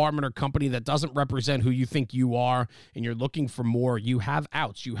a department or company that doesn't represent who you think you are and you're looking for more, you have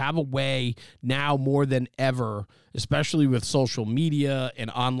outs. You have a way now more than ever, especially with social media and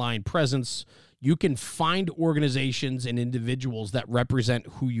online presence. You can find organizations and individuals that represent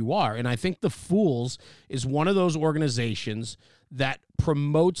who you are. And I think the Fools is one of those organizations that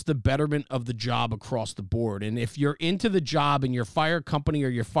promotes the betterment of the job across the board. And if you're into the job and your fire company or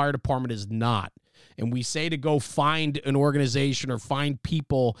your fire department is not, and we say to go find an organization or find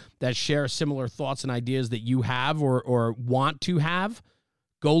people that share similar thoughts and ideas that you have or want to have,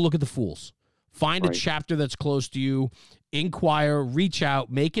 go look at the Fools. Find a chapter that's close to you, inquire, reach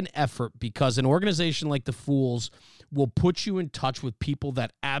out, make an effort, because an organization like the Fools will put you in touch with people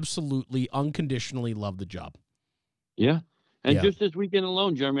that absolutely, unconditionally love the job. Yeah. And just this weekend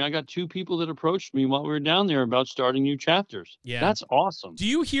alone, Jeremy, I got 2 people that approached me while we were down there about starting new chapters. Yeah. That's awesome. Do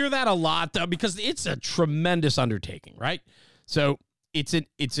you hear that a lot, though? Because it's a tremendous undertaking, right? So it's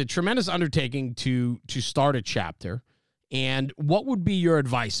a tremendous undertaking to start a chapter. And what would be your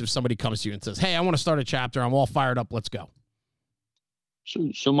advice if somebody comes to you and says, hey, I want to start a chapter. I'm all fired up. Let's go.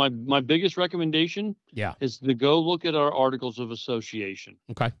 So my biggest recommendation is to go look at our articles of association.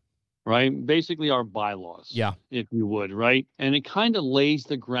 Okay. Right? Basically our bylaws. Yeah. If you would, right? And it kind of lays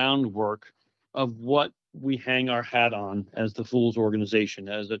the groundwork of what we hang our hat on as the Fools organization,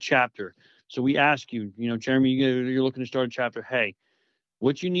 as a chapter. So we ask you, Jeremy, you're looking to start a chapter. Hey,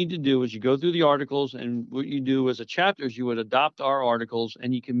 what you need to do is you go through the articles, and what you do as a chapter is you would adopt our articles,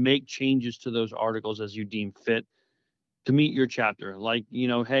 and you can make changes to those articles as you deem fit to meet your chapter. Like,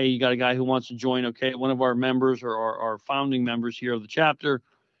 hey, you got a guy who wants to join. Okay, one of our members or our founding members here of the chapter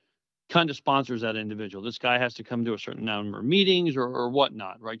kind of sponsors that individual. This guy has to come to a certain number of meetings or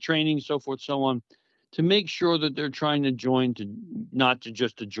whatnot, right? Training, so forth, so on, to make sure that they're trying to join, to not to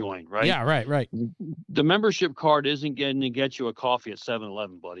just to join, right? Yeah, right. The membership card isn't getting to get you a coffee at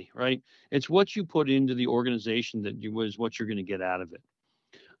 7-Eleven, buddy, right? It's what you put into the organization that is what you're going to get out of it.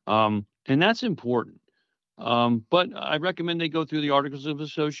 And that's important. But I recommend they go through the Articles of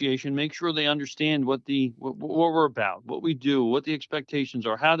Association, make sure they understand what we're about, what we do, what the expectations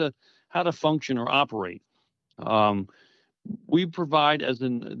are, how to function or operate. We provide, as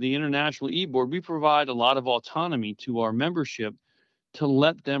in the International E-Board, we provide a lot of autonomy to our membership to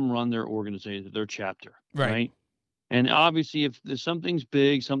let them run their organization, their chapter, right? And obviously, if there's something's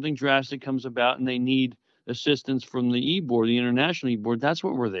big, something drastic comes about, and they need assistance from the E-Board, the International E-Board, that's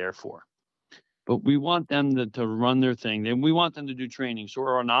what we're there for. But we want them to run their thing. And we want them to do training. So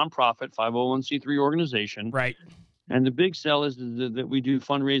we're a nonprofit 501c3 organization. Right. And the big sell is that we do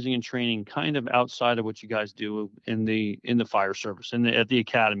fundraising and training kind of outside of what you guys do in the fire service, at the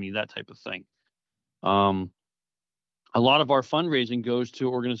academy, that type of thing. A lot of our fundraising goes to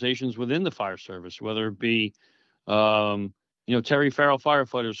organizations within the fire service, whether it be, Terry Farrell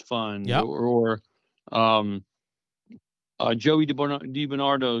Firefighters Fund, or Joey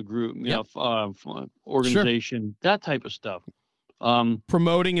DiBernardo group, organization, that type of stuff.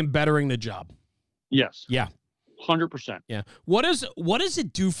 Promoting and bettering the job. Yes. Yeah. 100%. Yeah. What does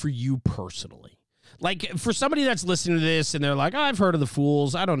it do for you personally? Like, for somebody that's listening to this and they're like, I've heard of the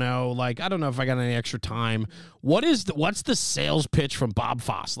Fools. I don't know. Like, I don't know if I got any extra time. What's the sales pitch from Bob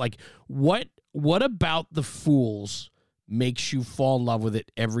Foss? Like, what about the Fools makes you fall in love with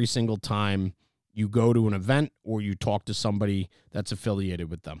it every single time you go to an event or you talk to somebody that's affiliated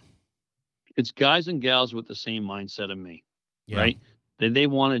with them? It's guys and gals with the same mindset of me, right? They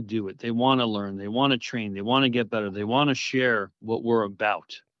want to do it. They want to learn. They want to train. They want to get better. They want to share what we're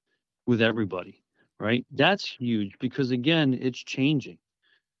about with everybody, right? That's huge because, again, it's changing.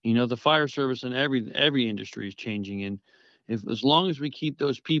 The fire service and every industry is changing. And as long as we keep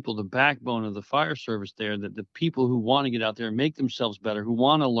those people, the backbone of the fire service there, that the people who want to get out there and make themselves better, who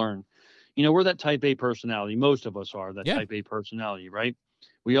want to learn, we're that type A personality. Most of us are that type A personality, right?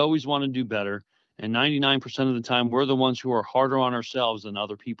 We always want to do better. And 99% of the time, we're the ones who are harder on ourselves than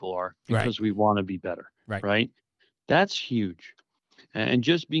other people are because we want to be better, right? That's huge. And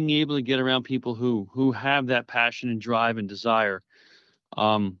just being able to get around people who have that passion and drive and desire,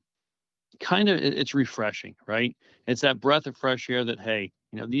 it's refreshing, right? It's that breath of fresh air that, hey,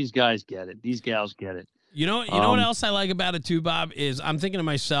 these guys get it. These gals get it. You know what else I like about it too, Bob, is I'm thinking to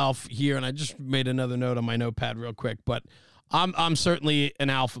myself here, and I just made another note on my notepad real quick, but I'm certainly an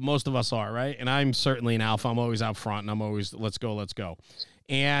alpha. Most of us are, right? And I'm certainly an alpha. I'm always out front, and I'm always, let's go.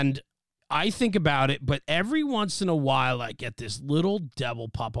 And I think about it, but every once in a while, I get this little devil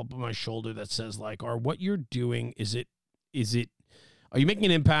pop up on my shoulder that says, like, "Are what you're doing, is it, are you making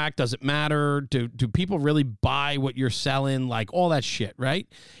an impact? Does it matter? Do people really buy what you're selling?" Like, all that shit, right?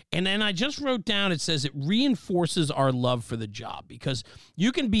 And then I just wrote down, it says it reinforces our love for the job, because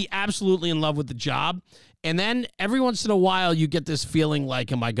you can be absolutely in love with the job, and then every once in a while you get this feeling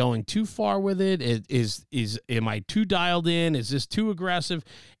like, am I going too far with it? Am I too dialed in? Is this too aggressive?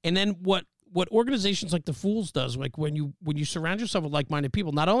 And then what what organizations like the Fools does, like when you surround yourself with like-minded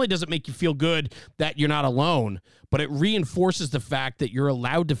people, not only does it make you feel good that you're not alone, but it reinforces the fact that you're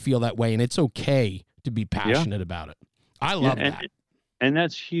allowed to feel that way and it's okay to be passionate about it. I love that. And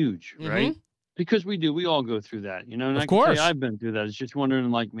that's huge, right? Because we all go through that, and of I course. can say I've been through that. It's just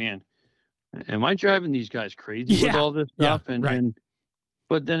wondering, like, man, am I driving these guys crazy with all this stuff?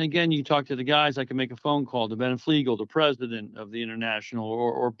 But then again, you talk to the guys. I can make a phone call to Ben Flegel, the president of the International,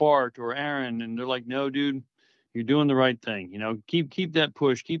 or Bart or Aaron, and they're like, "No, dude, you're doing the right thing. Keep that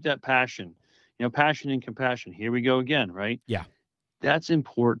push, keep that passion. Passion and compassion. Here we go again, right? Yeah, that's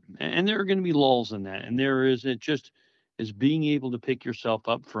important. And there are going to be lulls in that, and it just is being able to pick yourself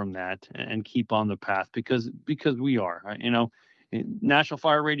up from that and keep on the path because we are, National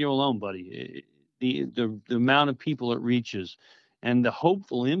Fire Radio alone, buddy. The amount of people it reaches. And the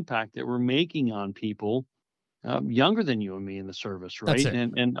hopeful impact that we're making on people younger than you and me in the service, right?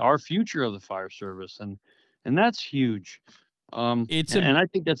 And our future of the fire service, and that's huge. And I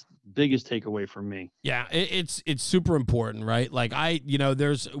think that's the biggest takeaway for me. Yeah, it's super important, right? Like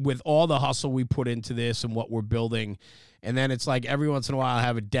there's with all the hustle we put into this and what we're building, and then it's like every once in a while I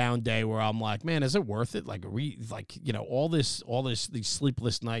have a down day where I'm like, man, is it worth it? Like, all this, these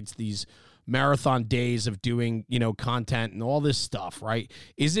sleepless nights, these marathon days of doing, content and all this stuff, right?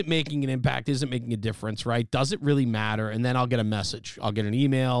 Is it making an impact? Is it making a difference, right? Does it really matter? And then I'll get a message. I'll get an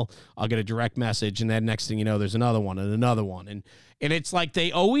email. I'll get a direct message. And then next thing you know, there's another one and another one. And it's like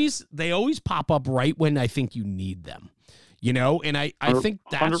they always pop up right when I think you need them, and I think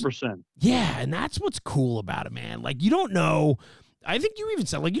that's 100%. Yeah. And that's what's cool about it, man. Like, you don't know, I think you even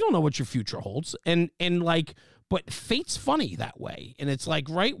said, like, you don't know what your future holds. And like, but fate's funny that way. And it's like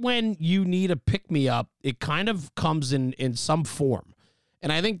right when you need a pick-me-up, it kind of comes in some form.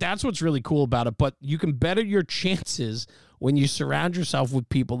 And I think that's what's really cool about it. But you can better your chances when you surround yourself with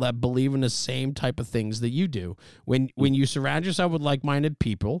people that believe in the same type of things that you do. When you surround yourself with like-minded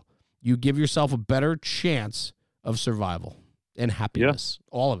people, you give yourself a better chance of survival and happiness.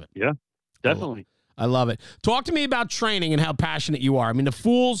 Yeah. All of it. Yeah, definitely. I love it. Talk to me about training and how passionate you are. I mean, the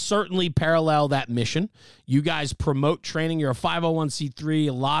Fools certainly parallel that mission. You guys promote training. You're a 501c3,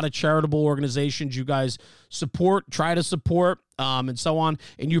 a lot of charitable organizations you guys try to support, and so on.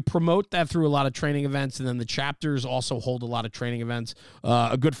 And you promote that through a lot of training events. And then the chapters also hold a lot of training events.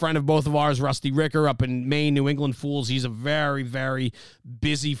 A good friend of both of ours, Rusty Ricker, up in Maine, New England Fools. He's a very, very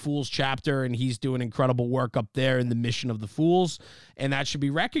busy Fools chapter, and he's doing incredible work up there in the mission of the Fools. And that should be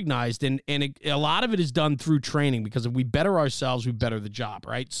recognized. And a lot of it is done through training, because if we better ourselves, we better the job,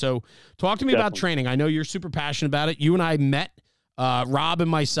 right? So talk to me about training. I know you're super passionate about it. You and I met. Rob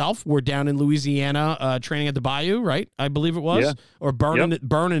and myself were down in Louisiana training at the Bayou, right? I believe it was, or burning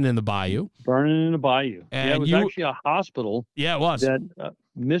in the Bayou. Burning in the Bayou. And it was actually a hospital. Yeah, it was. That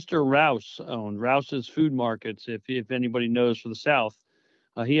Mr. Rouse owned. Rouse's Food Markets, if anybody knows, for the South.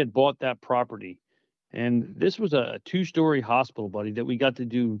 He had bought that property. And this was a 2-story hospital, buddy, that we got to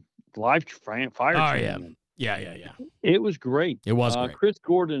do live fire training. Yeah. It was great. It was great. Chris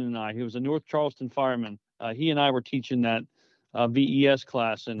Gordon and I, he was a North Charleston fireman. He and I were teaching that VES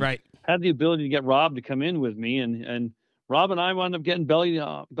class, and had the ability to get Rob to come in with me, and Rob and I wound up getting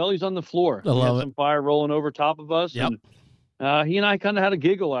bellies on the floor. I love it. Some fire rolling over top of us. Yep. And he and I kind of had a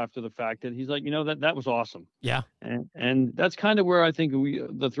giggle after the fact, that he's like, that was awesome. Yeah. And that's kind of where I think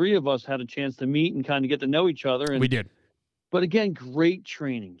the three of us had a chance to meet and kind of get to know each other. And we did. But again, great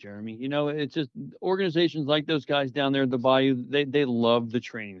training, Jeremy. It's just organizations like those guys down there at the Bayou, they love the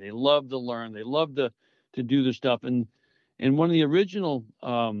training. They love to learn. They love to do the stuff. And one of the original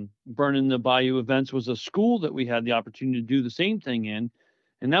Burn in the Bayou events was a school that we had the opportunity to do the same thing in.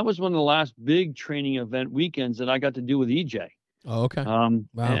 And that was one of the last big training event weekends that I got to do with EJ. Oh, okay. Wow.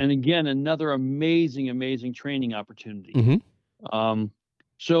 And again, another amazing training opportunity. Mm-hmm.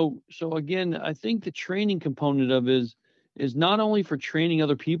 So again, I think the training component of is not only for training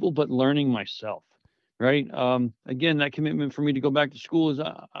other people, but learning myself, right? Again, that commitment for me to go back to school is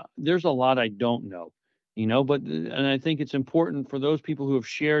there's a lot I don't know. And I think it's important for those people who have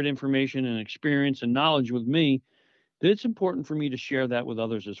shared information and experience and knowledge with me, that it's important for me to share that with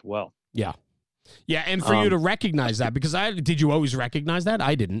others as well. Yeah. Yeah. And for you to recognize that, because did you always recognize that?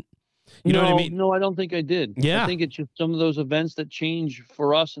 I didn't. You know what I mean? No, I don't think I did. Yeah. I think it's just some of those events that change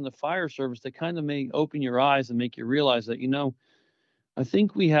for us in the fire service that kind of may open your eyes and make you realize that, I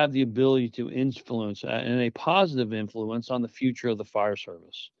think we have the ability to influence and a positive influence on the future of the fire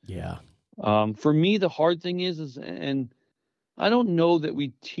service. Yeah. For me, the hard thing is, and I don't know that we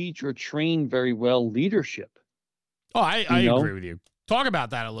teach or train very well leadership. Oh, I agree with you. Talk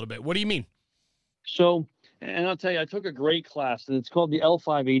about that a little bit. What do you mean? So And I'll tell you, I took a great class, and it's called the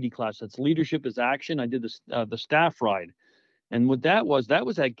L580 class. That's Leadership is Action. I did the staff ride. And what that was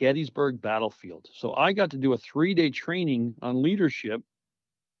at Gettysburg Battlefield. So I got to do a 3-day training on leadership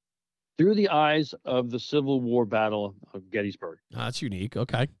through the eyes of the Civil War Battle of Gettysburg. Oh, that's unique.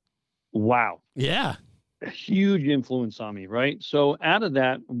 Okay. Wow. Yeah. A huge influence on me, right? So out of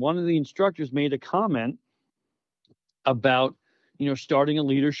that, one of the instructors made a comment about, starting a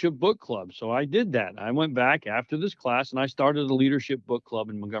leadership book club. So I did that. I went back after this class and I started a leadership book club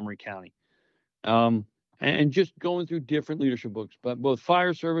in Montgomery County. And just going through different leadership books, but both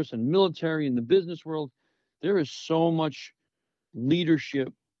fire service and military and the business world, there is so much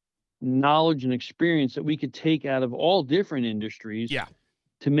leadership knowledge and experience that we could take out of all different industries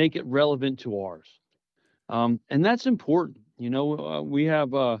to make it relevant to ours. And that's important. We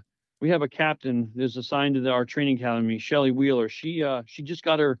have a captain that's assigned to our training academy, Shelley Wheeler. She just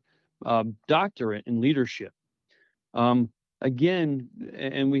got her doctorate in leadership. Again,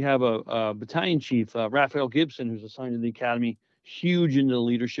 and we have a battalion chief, Raphael Gibson, who's assigned to the academy, huge into the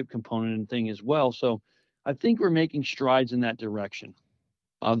leadership component and thing as well. So I think we're making strides in that direction,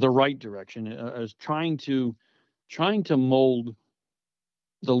 the right direction, as trying to mold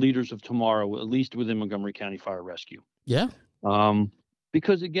the leaders of tomorrow, at least within Montgomery County Fire Rescue. Yeah.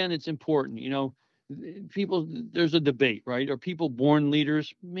 Because again, it's important. People, there's a debate, right? Are people born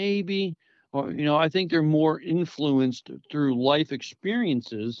leaders? Maybe. Or, I think they're more influenced through life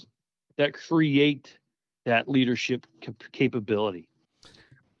experiences that create that leadership capability.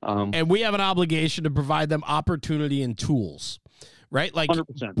 And we have an obligation to provide them opportunity and tools, right? Like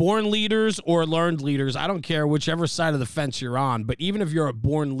 100%. Born leaders or learned leaders, I don't care whichever side of the fence you're on, but even if you're a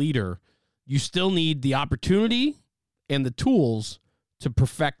born leader, you still need the opportunity and the tools to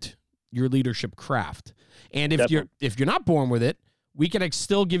perfect your leadership craft. And if you're not born with it, we can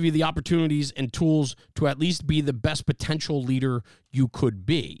still give you the opportunities and tools to at least be the best potential leader you could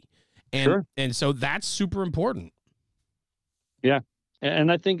be. And so that's super important. Yeah.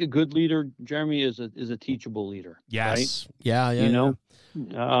 And I think a good leader, Jeremy, is a teachable leader. Yes. Right? Yeah.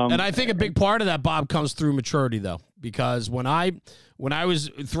 And I think a big part of that, Bob, comes through maturity, though, because when I was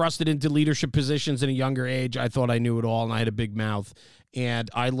thrusted into leadership positions at a younger age, I thought I knew it all and I had a big mouth. And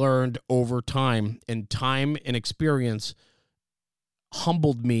I learned over time and experience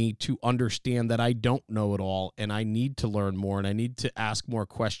humbled me to understand that I don't know it all and I need to learn more and I need to ask more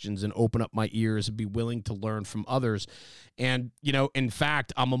questions and open up my ears and be willing to learn from others. And, in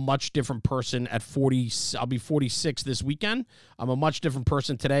fact, I'm a much different person at 40. I'll be 46 this weekend. I'm a much different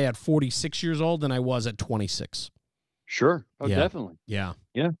person today at 46 years old than I was at 26. Sure. Oh, yeah. Definitely. Yeah.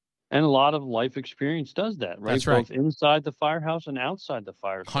 Yeah. And a lot of life experience does that, right? That's right. Both inside the firehouse and outside the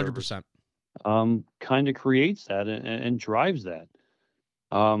fire service. 100%. Kind of creates that and drives that.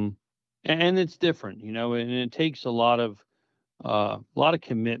 And it's different, and it takes a lot of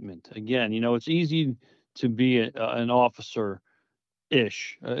commitment. Again, it's easy to be an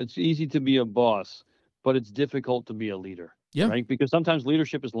officer-ish. It's easy to be a boss, but it's difficult to be a leader. Yeah. Right. Because sometimes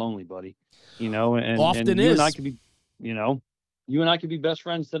leadership is lonely, buddy. And often and is. And I could be, you and I could be best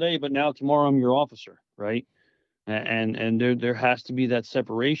friends today, but now tomorrow I'm your officer, right? And there has to be that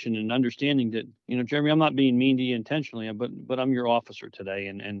separation and understanding that, Jeremy, I'm not being mean to you intentionally, but I'm your officer today,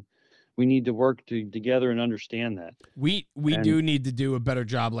 and we need to work together and understand that. We do need to do a better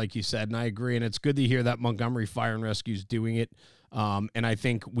job, like you said, and I agree. And it's good to hear that Montgomery Fire and Rescue is doing it. And I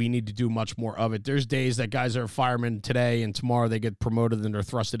think we need to do much more of it. There's days that guys are firemen today and tomorrow they get promoted and they're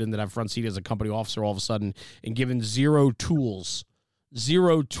thrusted into that front seat as a company officer all of a sudden and given zero tools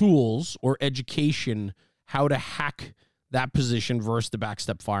or education how to hack that position versus the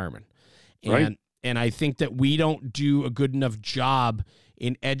backstep fireman. And I think that we don't do a good enough job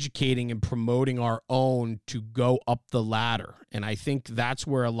in educating and promoting our own to go up the ladder. And I think that's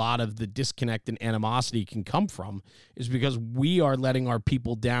where a lot of the disconnect and animosity can come from, is because we are letting our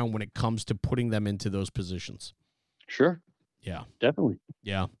people down when it comes to putting them into those positions. Sure. Yeah. Definitely.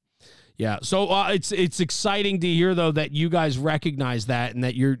 Yeah. Yeah. So it's exciting to hear, though, that you guys recognize that and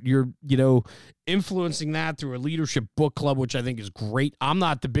that you're influencing that through a leadership book club, which I think is great. I'm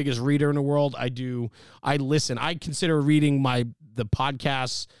not the biggest reader in the world. I listen. I consider reading the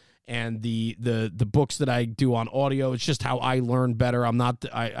podcasts and the books that I do on audio. It's just how I learn better.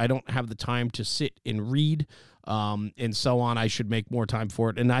 I don't have the time to sit and read. and so on. I should make more time for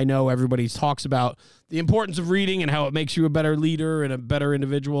it. And I know everybody talks about the importance of reading and how it makes you a better leader and a better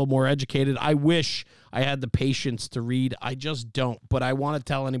individual, more educated. I wish I had the patience to read. I just don't. But I want to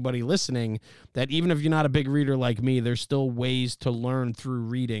tell anybody listening that even if you're not a big reader like me, there's still ways to learn through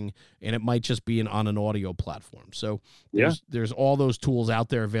reading, and it might just be on an audio platform. So there's all those tools out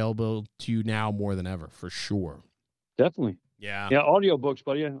there available to you now more than ever, for sure. Definitely. Yeah. Audiobooks,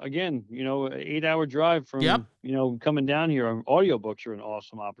 buddy. Again, an 8-hour drive from, coming down here. Audiobooks are an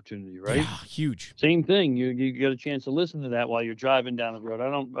awesome opportunity, right? Yeah, huge. Same thing. You get a chance to listen to that while you're driving down the road.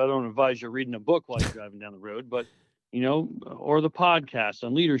 I don't advise you reading a book while you're driving down the road, but or the podcast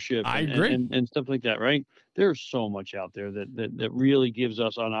on leadership. I agree. And stuff like that, right? There's so much out there that really gives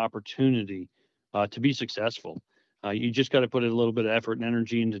us an opportunity to be successful. You just got to put a little bit of effort and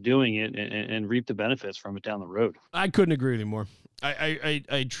energy into doing it and reap the benefits from it down the road. I couldn't agree with you more.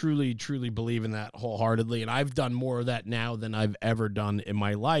 I truly, truly believe in that wholeheartedly. And I've done more of that now than I've ever done in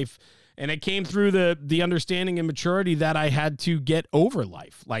my life. And it came through the understanding and maturity that I had to get over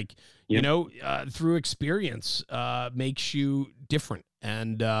life. Like, through experience makes you different.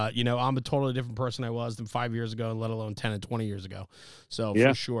 And, I'm a totally different person I was than 5 years ago, let alone 10 and 20 years ago. So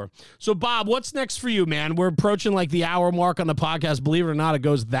for sure. So Bob, what's next for you, man? We're approaching like the hour mark on the podcast. Believe it or not, it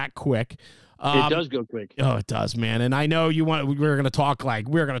goes that quick. It does go quick. Oh, it does, man. And I know we're going to talk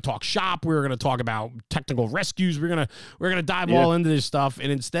shop. We're going to talk about technical rescues. We're going to dive all into this stuff.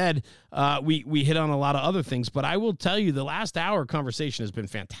 And instead, we hit on a lot of other things. But I will tell you, the last hour conversation has been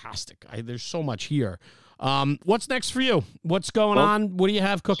fantastic. There's so much here. What's next for you? What's going on? What do you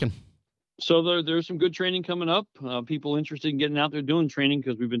have cooking? So there's some good training coming up. People interested in getting out there doing training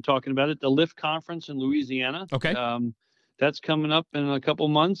because we've been talking about it. The LIFT conference in Louisiana. Okay. That's coming up in a couple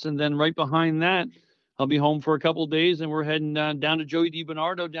months. And then right behind that, I'll be home for a couple of days and we're heading down to Joey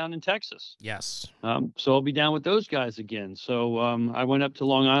DiBernardo down in Texas. Yes. So I'll be down with those guys again. So I went up to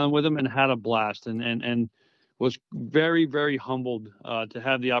Long Island with them and had a blast and was very, very humbled to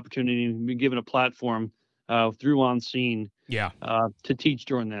have the opportunity to be given a platform through On Scene to teach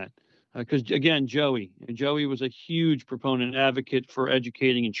during that. Because again, Joey was a huge proponent, advocate for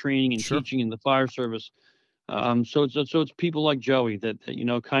educating and training and teaching in the fire service. So it's people like Joey that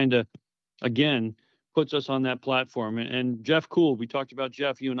kind of, again, puts us on that platform. And Jeff Cool, we talked about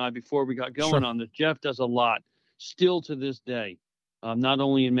Jeff, you and I, before we got going on this. Jeff does a lot still to this day, not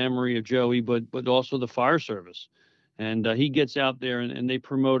only in memory of Joey, but also the fire service. And he gets out there and they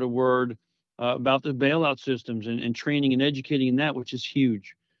promote a word about the bailout systems and training and educating in that, which is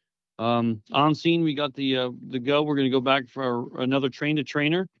huge. On Scene, we got the go. We're going to go back for another train to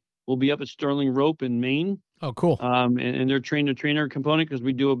trainer. We'll be up at Sterling Rope in Maine. Oh, cool. And their train to trainer component, because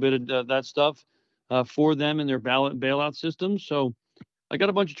we do a bit of that stuff for them and their bailout systems. So I got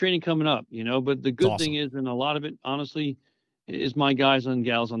a bunch of training coming up, but the good thing is, and a lot of it, honestly, is my guys and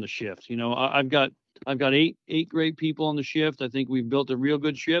gals on the shift. I've got eight great people on the shift. I think we've built a real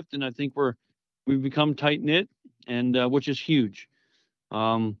good shift, and I think we've become tight knit, and which is huge.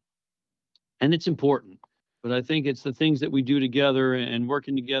 And it's important. But I think it's the things that we do together and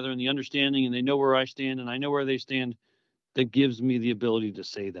working together and the understanding, and they know where I stand and I know where they stand, that gives me the ability to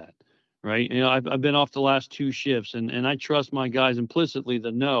say that, right? I've been off the last two shifts, and I trust my guys implicitly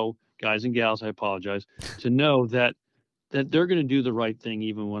to know, guys and gals, I apologize, to know that they're going to do the right thing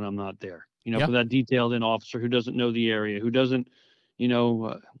even when I'm not there. For that detailed in officer who doesn't know the area, who doesn't,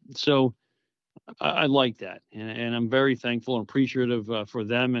 so I like that, and I'm very thankful and appreciative for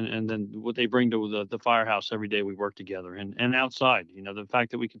them and then what they bring to the firehouse every day we work together and outside. The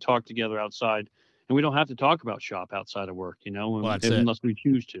fact that we can talk together outside, and we don't have to talk about shop outside of work, unless we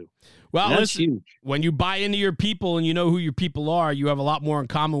choose to. Well, that's huge. When you buy into your people and you know who your people are, you have a lot more in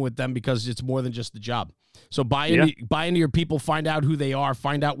common with them because it's more than just the job. So buy into your people, find out who they are,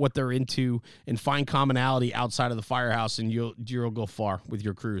 find out what they're into, and find commonality outside of the firehouse, and you'll go far with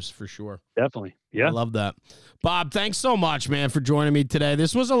your crews for sure. Definitely. Yeah. I love that. Bob, thanks so much, man, for joining me today.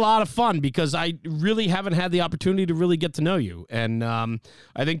 This was a lot of fun because I really haven't had the opportunity to really get to know you. And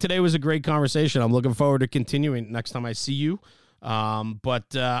I think today was a great conversation. I'm looking forward to continuing next time I see you.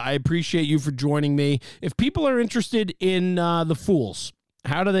 But I appreciate you for joining me. If people are interested in the Fools,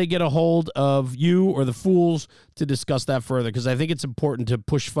 how do they get a hold of you or the Fools to discuss that further? Because I think it's important to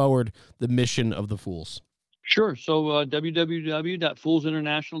push forward the mission of the Fools. Sure. So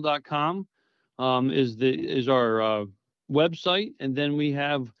www.foolsinternational.com is our website, and then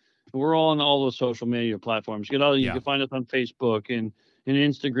we're all on all the social media platforms. You can find us on Facebook and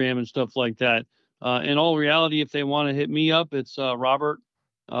Instagram and stuff like that. In all reality, if they want to hit me up, it's Robert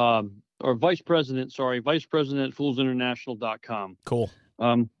or Vice President at foolsinternational.com. Cool.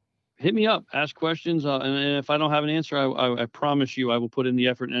 hit me up, ask questions, and if I don't have an answer, I promise you I will put in the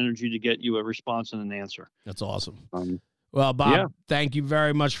effort and energy to get you a response and an answer. That's awesome. Well, Bob, Thank you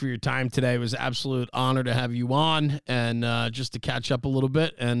very much for your time today. It was an absolute honor to have you on and just to catch up a little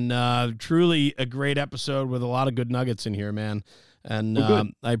bit. And truly a great episode with a lot of good nuggets in here, man. And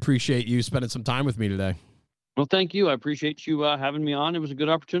I appreciate you spending some time with me today. Well, thank you. I appreciate you having me on. It was a good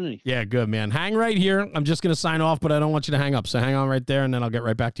opportunity. Yeah, good, man. Hang right here. I'm just going to sign off, but I don't want you to hang up. So hang on right there, and then I'll get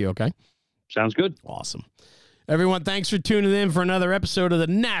right back to you, okay? Sounds good. Awesome. Everyone, thanks for tuning in for another episode of the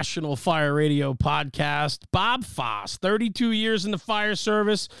National Fire Radio Podcast. Bob Foss, 32 years in the fire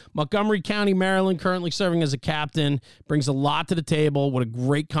service, Montgomery County, Maryland, currently serving as a captain, brings a lot to the table. What a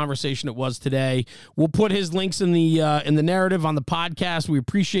great conversation it was today. We'll put his links in the narrative on the podcast. We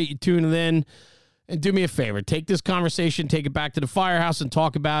appreciate you tuning in. And do me a favor, take this conversation, take it back to the firehouse and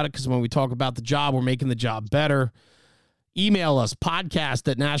talk about it, because when we talk about the job, we're making the job better. Email us,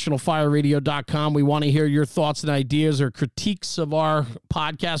 podcast@nationalfireradio.com. We want to hear your thoughts and ideas or critiques of our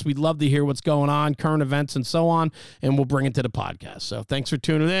podcast. We'd love to hear what's going on, current events, and so on, and we'll bring it to the podcast. So thanks for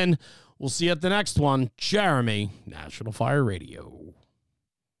tuning in. We'll see you at the next one. Jeremy, National Fire Radio.